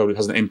aware workload, it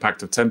has an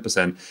impact of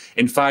 10%.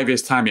 In 5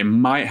 years' time, it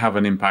might have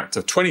an impact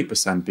of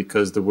 20%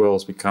 because the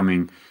world's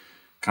becoming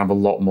kind of a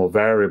lot more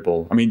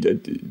variable. I mean,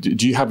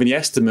 do you have any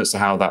estimates of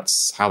how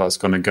that's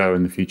going to go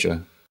in the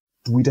future?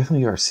 We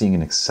definitely are seeing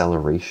an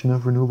acceleration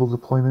of renewable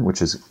deployment,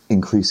 which is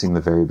increasing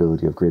the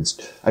variability of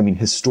grids. I mean,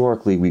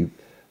 historically,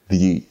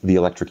 the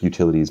electric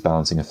utilities,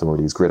 balancing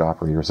authorities, grid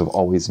operators have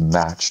always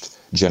matched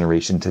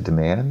generation to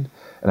demand.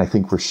 And I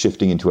think we're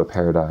shifting into a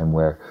paradigm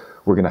where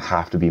we're going to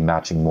have to be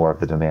matching more of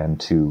the demand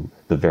to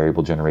the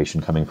variable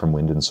generation coming from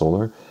wind and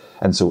solar.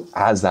 And so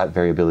as that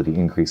variability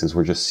increases,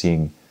 we're just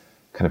seeing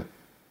kind of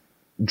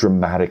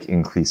dramatic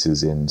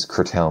increases in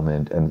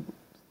curtailment and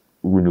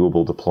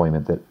renewable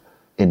deployment that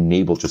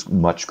enable just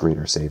much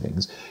greater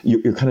savings.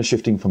 You're kind of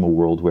shifting from a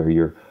world where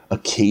you're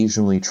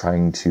occasionally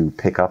trying to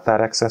pick up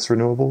that excess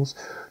renewables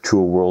to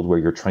a world where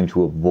you're trying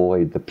to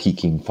avoid the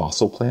peaking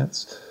fossil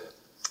plants,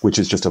 which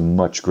is just a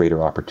much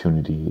greater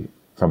opportunity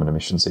from an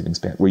emission savings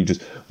span, where you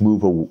just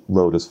move a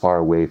load as far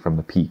away from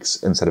the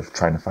peaks instead of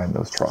trying to find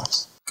those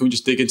troughs. Can we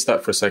just dig into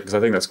that for a second? Because I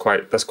think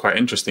that's quite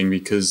interesting,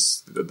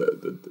 because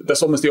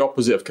that's almost the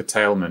opposite of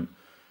curtailment.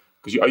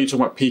 Because are you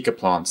talking about peaker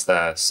plants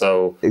there?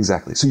 So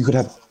exactly. So you could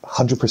have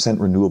 100%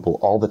 renewable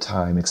all the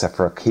time, except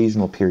for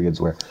occasional periods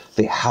where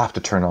they have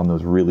to turn on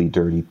those really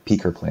dirty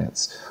peaker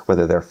plants,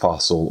 whether they're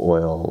fossil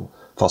oil,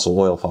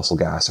 fossil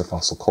gas, or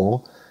fossil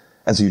coal.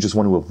 And so you just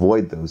want to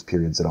avoid those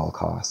periods at all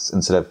costs.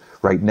 Instead of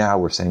right now,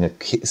 we're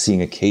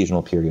seeing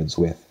occasional periods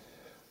where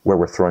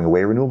we're throwing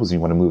away renewables, and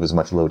you want to move as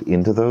much load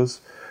into those.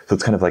 So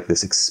it's kind of like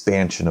this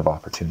expansion of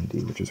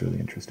opportunity, which is really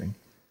interesting.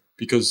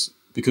 Because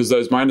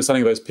my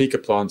understanding of those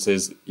peaker plants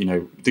is,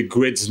 the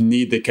grids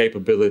need the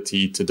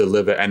capability to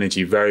deliver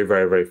energy very,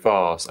 very, very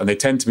fast. And they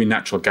tend to be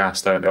natural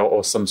gas, don't they?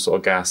 Or some sort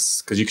of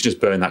gas, because you can just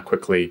burn that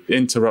quickly.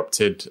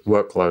 Interrupted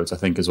workloads, I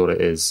think, is what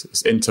it is.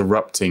 It's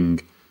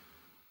interrupting.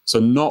 So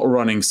not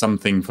running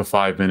something for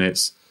 5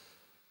 minutes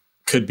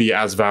could be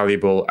as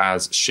valuable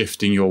as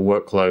shifting your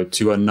workload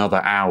to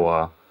another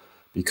hour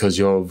because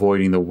you're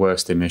avoiding the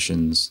worst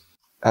emissions.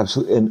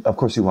 Absolutely. And of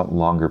course, you want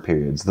longer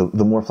periods.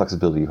 The more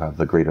flexibility you have,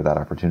 the greater that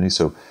opportunity.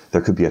 So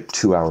there could be a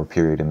 2-hour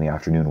period in the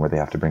afternoon where they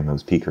have to bring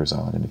those peakers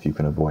on. And if you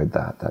can avoid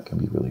that, that can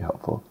be really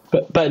helpful.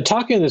 But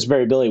talking of this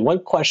variability, one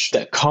question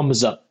that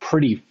comes up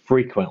pretty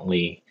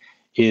frequently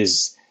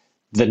is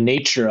the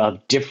nature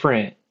of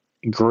different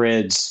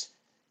grids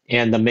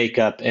and the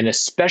makeup, and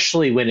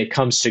especially when it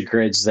comes to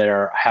grids that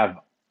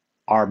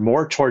are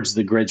more towards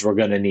the grids we're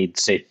going to need,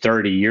 say,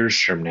 30 years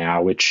from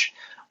now, which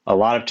a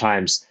lot of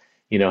times,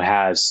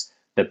 has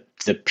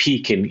the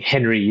peak. And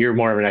Henry, you're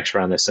more of an expert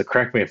on this, so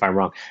correct me if I'm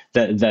wrong.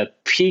 The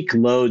peak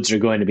loads are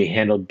going to be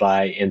handled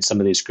by, in some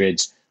of these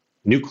grids,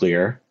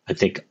 nuclear. I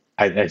think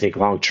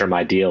long-term,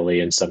 ideally,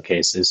 in some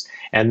cases,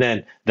 and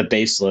then the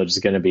base load is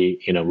going to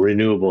be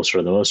renewables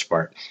for the most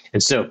part.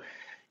 And so,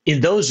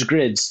 in those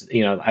grids,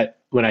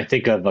 when I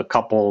think of a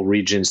couple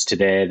regions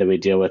today that we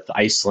deal with,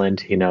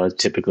 Iceland,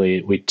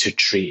 typically we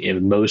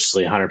treat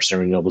mostly 100%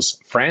 renewables.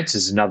 France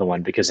is another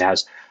one because it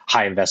has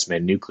high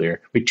investment in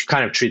nuclear. We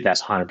kind of treat that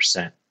as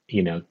 100%,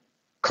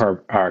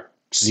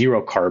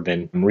 zero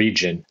carbon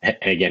region. And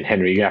again,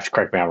 Henry, you have to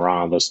correct me if I'm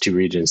wrong on those two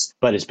regions,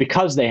 but it's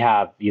because they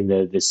have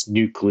this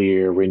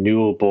nuclear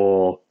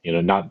renewable,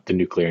 not the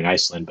nuclear in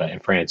Iceland, but in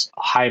France,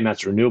 high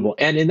amounts of renewable.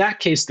 And in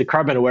that case, the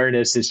carbon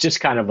awareness is just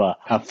kind of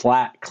a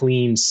flat,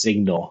 clean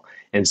signal.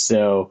 And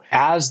so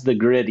as the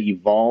grid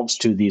evolves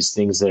to these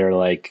things that are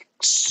like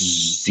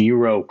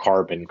zero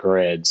carbon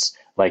grids,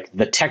 like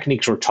the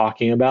techniques we're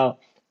talking about,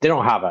 they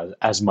don't have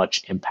as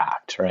much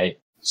impact, right?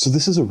 So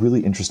this is a really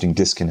interesting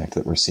disconnect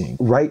that we're seeing.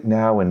 Right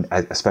now, and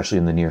especially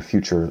in the near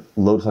future,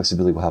 load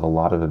flexibility will have a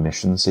lot of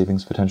emission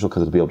savings potential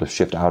because it'll be able to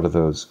shift out of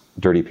those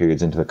dirty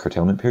periods into the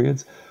curtailment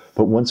periods.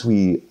 But once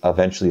we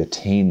eventually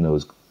attain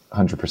those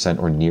 100%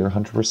 or near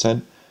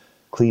 100%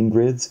 clean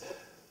grids,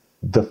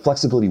 the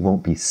flexibility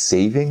won't be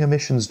saving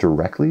emissions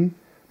directly,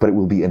 but it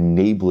will be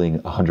enabling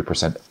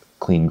 100%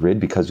 clean grid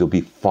because you'll be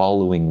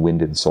following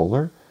wind and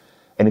solar.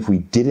 And if we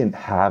didn't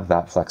have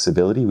that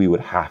flexibility, we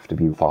would have to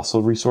be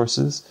fossil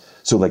resources.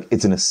 So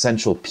it's an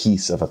essential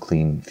piece of a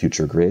clean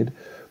future grid,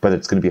 but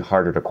it's going to be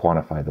harder to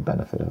quantify the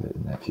benefit of it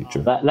in that future.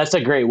 That's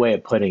a great way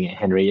of putting it,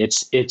 Henry.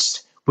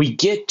 It's we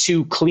get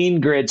to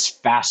clean grids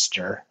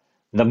faster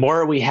the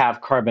more we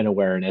have carbon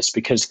awareness,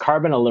 because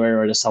carbon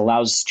awareness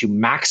allows us to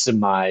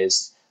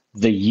maximize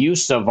the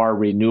use of our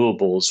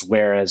renewables,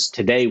 whereas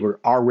today we're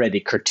already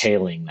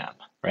curtailing them,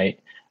 right?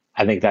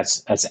 I think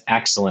that's an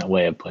excellent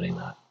way of putting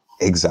that.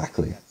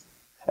 Exactly.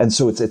 And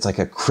so it's like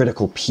a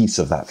critical piece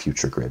of that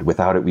future grid.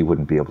 Without it, we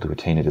wouldn't be able to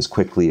attain it as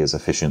quickly, as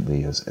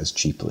efficiently, as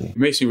cheaply. It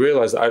makes me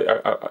realize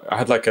I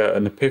had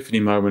an epiphany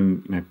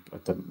moment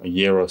a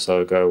year or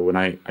so ago when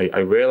I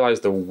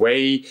realized the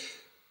way,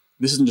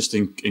 this isn't just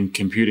in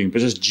computing, but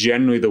just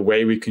generally the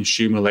way we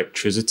consume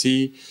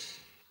electricity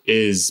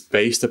is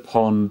based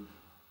upon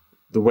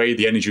the way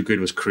the energy grid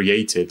was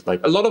created.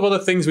 Like a lot of other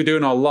things we do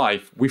in our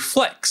life, we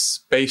flex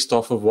based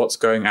off of what's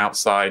going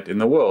outside in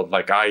the world.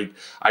 Like I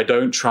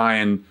don't try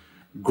and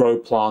grow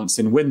plants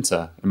in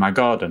winter in my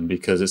garden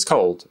because it's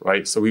cold,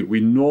 right? So we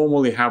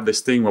normally have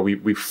this thing where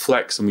we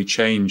flex and we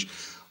change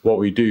what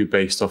we do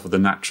based off of the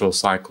natural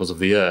cycles of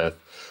the earth.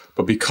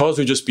 But because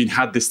we've just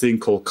had this thing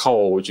called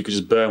coal, which you could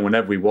just burn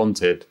whenever we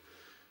wanted,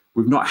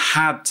 we've not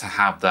had to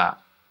have that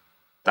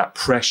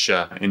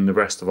pressure in the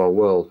rest of our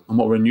world. And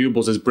what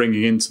renewables is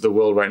bringing into the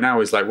world right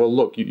now is well,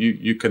 look,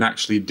 you can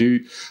actually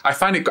do. I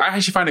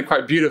actually find it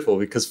quite beautiful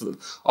because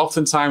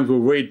oftentimes we're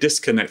really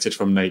disconnected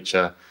from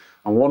nature.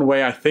 And one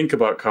way I think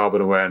about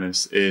carbon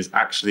awareness is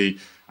actually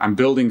I'm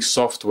building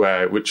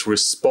software which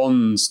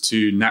responds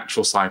to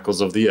natural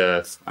cycles of the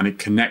earth, and it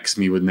connects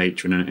me with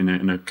nature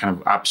in a kind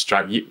of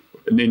abstract,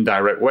 an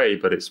indirect way,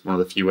 but it's one of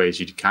the few ways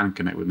you can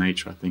connect with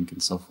nature, I think, in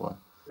software.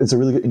 It's a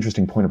really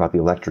interesting point about the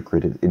electric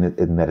grid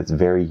in that it's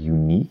very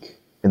unique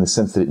in the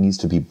sense that it needs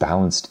to be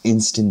balanced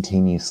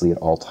instantaneously at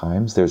all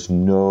times. There's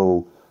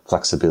no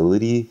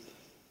flexibility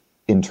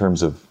in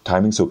terms of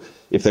timing. So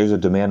if there's a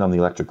demand on the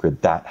electric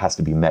grid, that has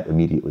to be met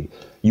immediately.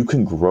 You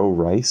can grow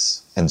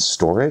rice and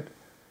store it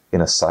in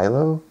a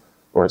silo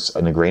or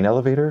in a grain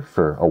elevator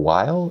for a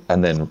while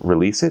and then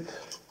release it.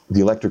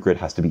 The electric grid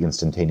has to be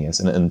instantaneous.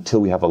 And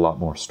until we have a lot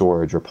more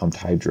storage or pumped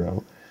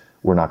hydro,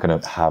 we're not going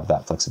to have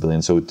that flexibility.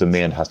 And so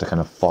demand has to kind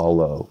of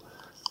follow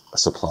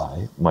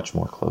supply much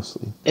more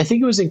closely. I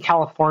think it was in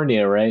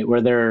California, right,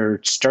 where they're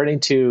starting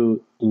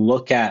to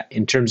look at,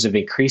 in terms of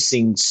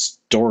increasing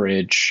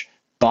storage,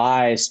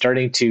 by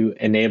starting to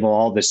enable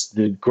all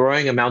the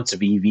growing amounts of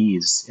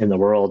EVs in the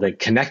world and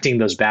connecting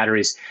those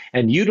batteries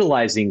and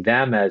utilizing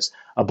them as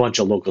a bunch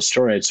of local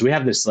storage. So we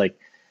have this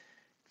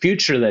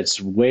future that's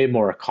way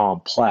more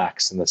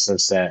complex in the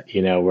sense that,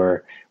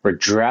 we're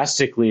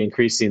drastically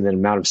increasing the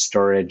amount of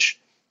storage.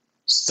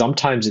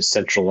 Sometimes it's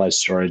centralized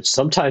storage.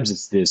 Sometimes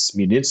it's this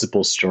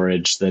municipal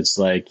storage that's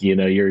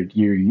your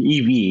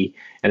EV,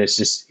 and it's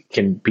just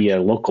can be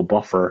a local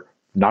buffer,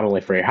 not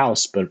only for your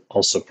house, but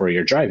also for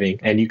your driving.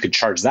 And you could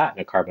charge that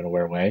in a carbon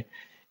aware way.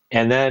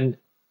 And then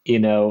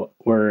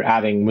we're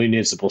adding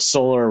municipal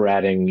solar, we're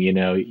adding,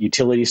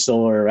 utility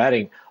solar, we're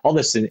adding all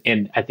this.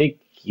 And I think,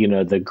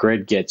 the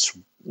grid gets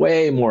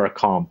way more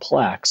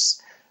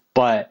complex,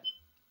 but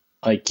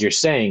like you're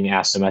saying,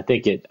 Asim, I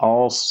think it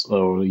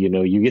also,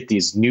 you get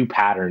these new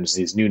patterns,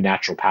 these new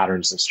natural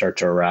patterns that start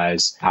to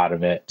arise out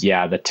of it.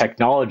 Yeah, the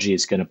technology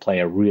is going to play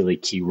a really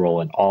key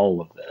role in all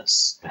of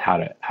this, how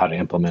to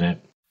implement it.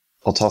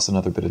 I'll toss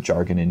another bit of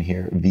jargon in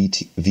here.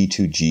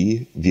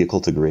 V2G, vehicle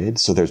to grid.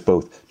 So there's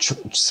both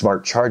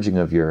smart charging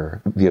of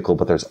your vehicle,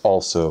 but there's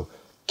also,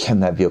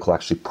 can that vehicle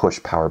actually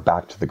push power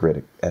back to the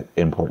grid at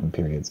important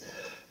periods?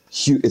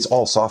 It's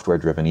all software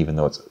driven, even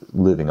though it's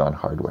living on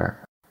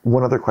hardware.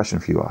 One other question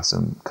for you,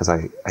 Asim, because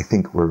I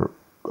think we're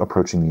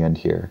approaching the end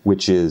here,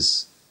 which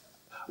is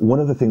one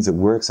of the things that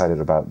we're excited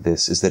about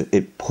this is that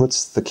it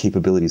puts the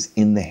capabilities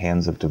in the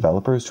hands of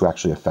developers to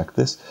actually affect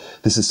this.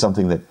 This is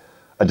something that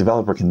a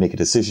developer can make a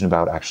decision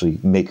about, actually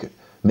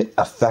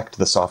affect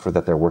the software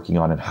that they're working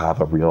on and have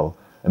a real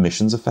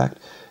emissions effect.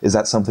 Is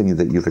that something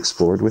that you've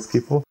explored with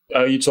people?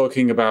 Are you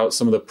talking about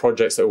some of the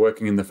projects that are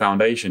working in the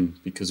foundation?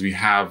 Because we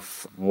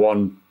have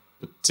one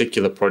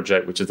particular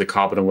project, which is the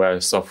Carbon Aware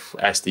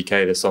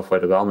SDK, the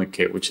software development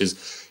kit, which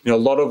is, a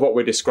lot of what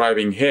we're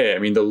describing here. I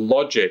mean, the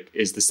logic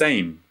is the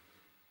same.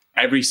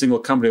 Every single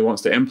company that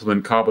wants to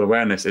implement carbon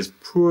awareness is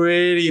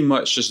pretty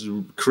much just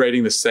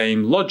creating the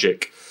same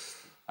logic.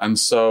 And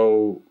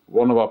so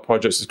one of our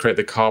projects is create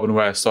the Carbon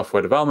Aware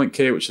software development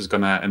kit, which is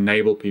going to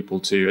enable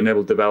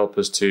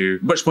developers to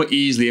much more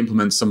easily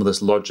implement some of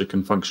this logic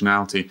and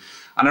functionality.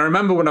 And I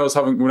remember when I was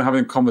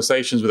having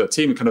conversations with that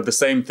team, kind of the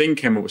same thing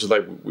came up, which is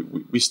like,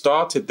 we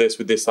started this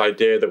with this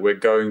idea that we're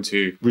going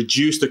to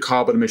reduce the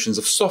carbon emissions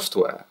of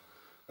software.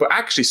 But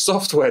actually,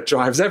 software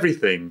drives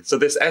everything. So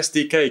this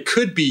SDK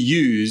could be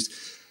used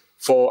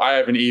for, I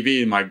have an EV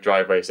in my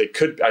driveway, so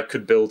I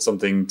could build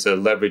something to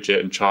leverage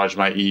it and charge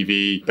my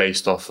EV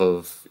based off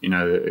of,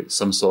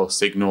 some sort of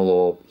signal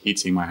or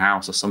heating my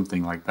house or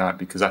something like that.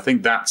 Because I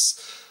think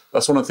that's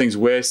one of the things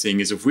we're seeing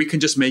is if we can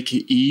just make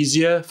it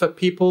easier for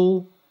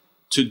people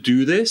to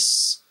do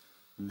this,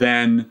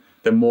 then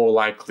they're more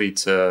likely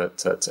to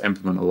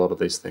implement a lot of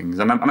these things.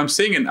 And I'm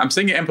seeing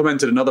it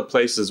implemented in other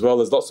places as well.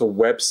 There's lots of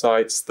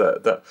websites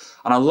that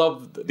and I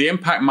love the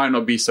impact might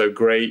not be so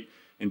great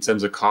in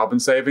terms of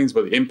carbon savings,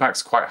 but the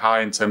impact's quite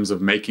high in terms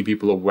of making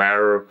people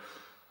aware of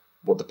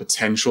what the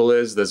potential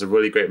is. There's a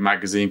really great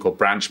magazine called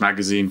Branch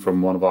Magazine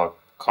from one of our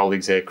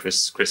colleagues here,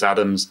 Chris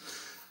Adams.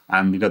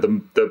 And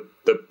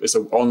it's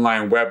an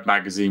online web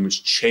magazine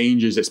which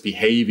changes its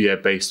behavior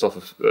based off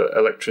of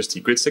electricity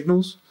grid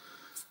signals.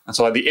 And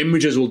so the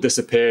images will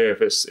disappear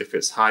if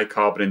it's high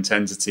carbon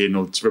intensity, and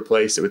it'll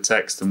replace it with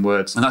text and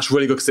words. And that's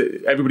really good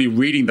because everybody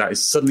reading that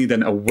is suddenly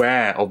then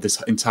aware of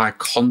this entire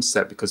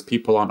concept because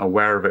people aren't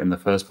aware of it in the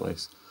first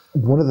place.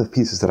 One of the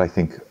pieces that I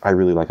think I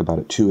really like about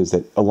it too is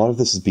that a lot of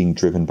this is being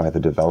driven by the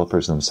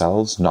developers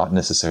themselves, not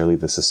necessarily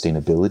the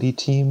sustainability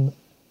team,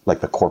 like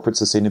the corporate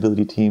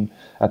sustainability team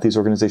at these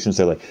organizations.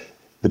 They're like,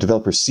 the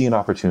developers see an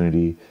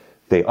opportunity,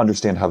 they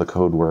understand how the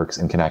code works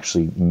and can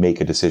actually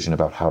make a decision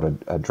about how to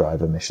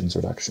drive emissions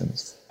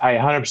reductions. I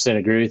 100%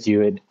 agree with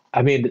you.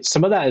 I mean,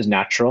 some of that is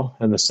natural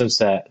in the sense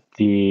that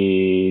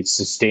the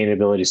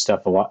sustainability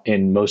stuff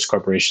in most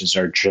corporations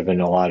are driven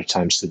a lot of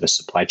times through the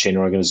supply chain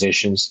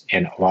organizations.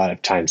 And a lot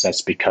of times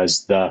that's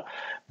because the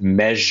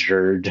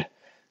measured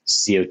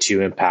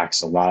CO2 impacts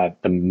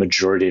the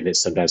majority of it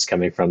sometimes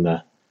coming from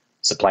the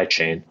supply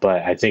chain.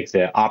 But I think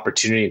the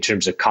opportunity in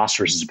terms of cost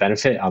versus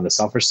benefit on the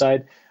software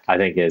side, I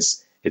think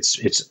it's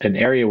an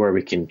area where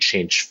we can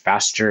change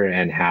faster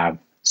and have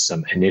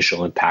some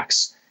initial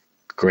impacts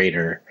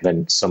greater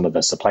than some of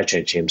the supply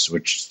chain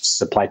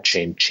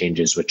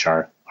changes, which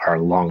are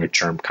longer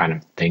term kind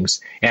of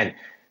things. And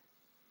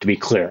to be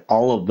clear,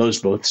 all of those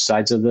both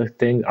sides of the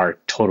thing are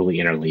totally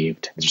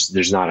interleaved.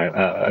 There's not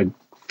a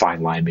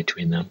fine line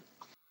between them.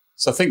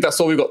 So I think that's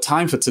all we've got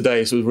time for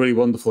today. So it was a really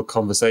wonderful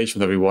conversation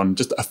with everyone.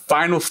 Just a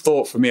final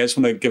thought for me. I just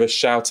want to give a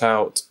shout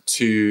out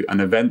to an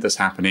event that's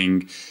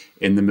happening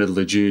in the middle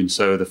of June.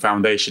 So the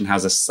foundation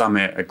has a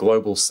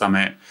global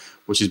summit,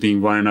 which is being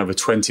run in over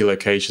 20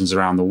 locations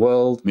around the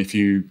world. If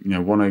you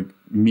want to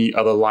meet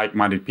other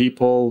like-minded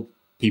people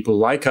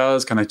like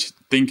us, kind of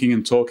thinking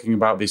and talking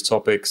about these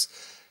topics,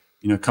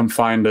 come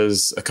find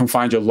us. Come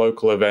find your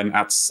local event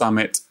at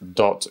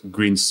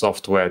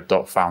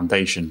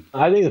summit.greensoftware.foundation.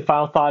 I think the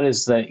final thought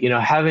is that,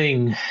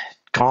 having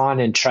gone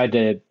and tried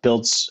to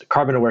build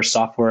carbon aware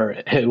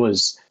software, it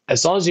was,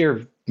 as long as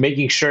you're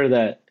making sure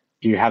that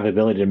you have the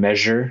ability to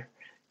measure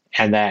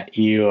and that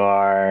you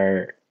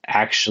are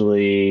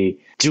actually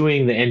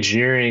doing the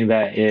engineering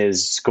that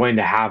is going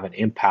to have an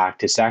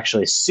impact, it's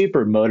actually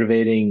super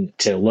motivating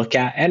to look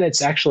at. And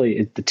it's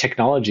actually, the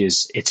technology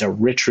it's a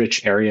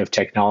rich area of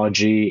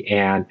technology.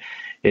 And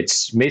it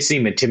may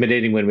seem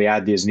intimidating when we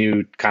add these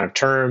new kind of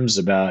terms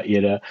about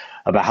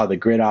how the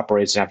grid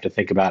operates and have to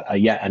think about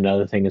yet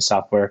another thing in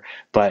software.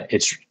 But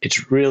it's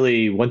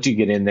really, once you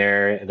get in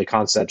there, the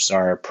concepts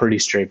are pretty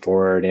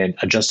straightforward, and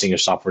adjusting your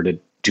software to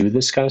do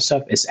this kind of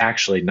stuff is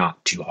actually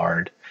not too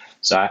hard.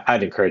 So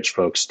I'd encourage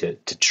folks to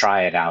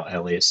try it out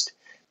at least.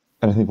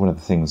 And I think one of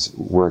the things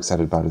we're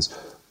excited about is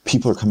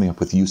people are coming up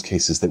with use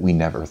cases that we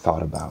never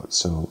thought about.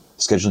 So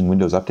scheduling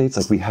Windows updates,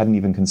 like we hadn't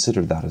even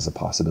considered that as a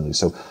possibility.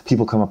 So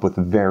people come up with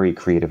very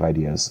creative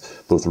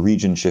ideas, both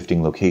region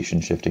shifting,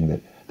 location shifting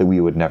that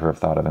we would never have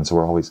thought of. And so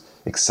we're always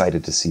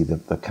excited to see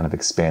the kind of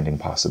expanding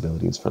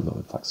possibilities for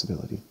load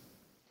flexibility.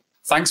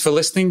 Thanks for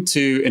listening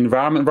to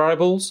Environment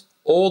Variables.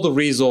 All the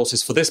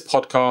resources for this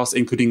podcast,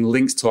 including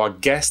links to our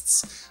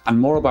guests and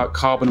more about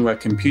Carbonware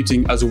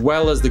Computing, as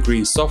well as the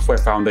Green Software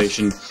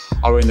Foundation,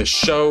 are in the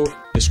show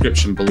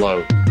description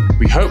below.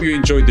 We hope you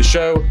enjoyed the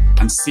show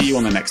and see you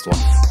on the next one.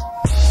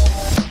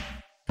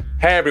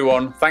 Hey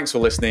everyone, thanks for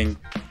listening.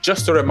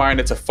 Just a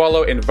reminder to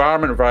follow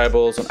Environment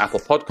Variables on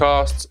Apple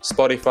Podcasts,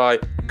 Spotify,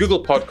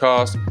 Google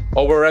Podcasts,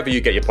 or wherever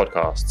you get your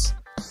podcasts.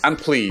 And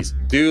please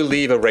do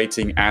leave a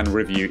rating and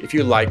review if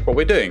you like what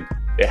we're doing.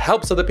 It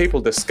helps other people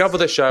discover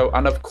the show,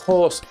 and of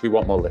course, we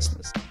want more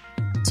listeners.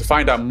 To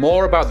find out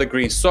more about the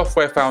Green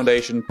Software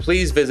Foundation,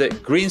 please visit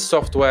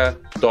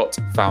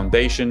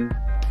greensoftware.foundation.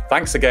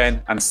 Thanks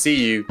again, and see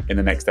you in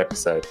the next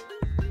episode.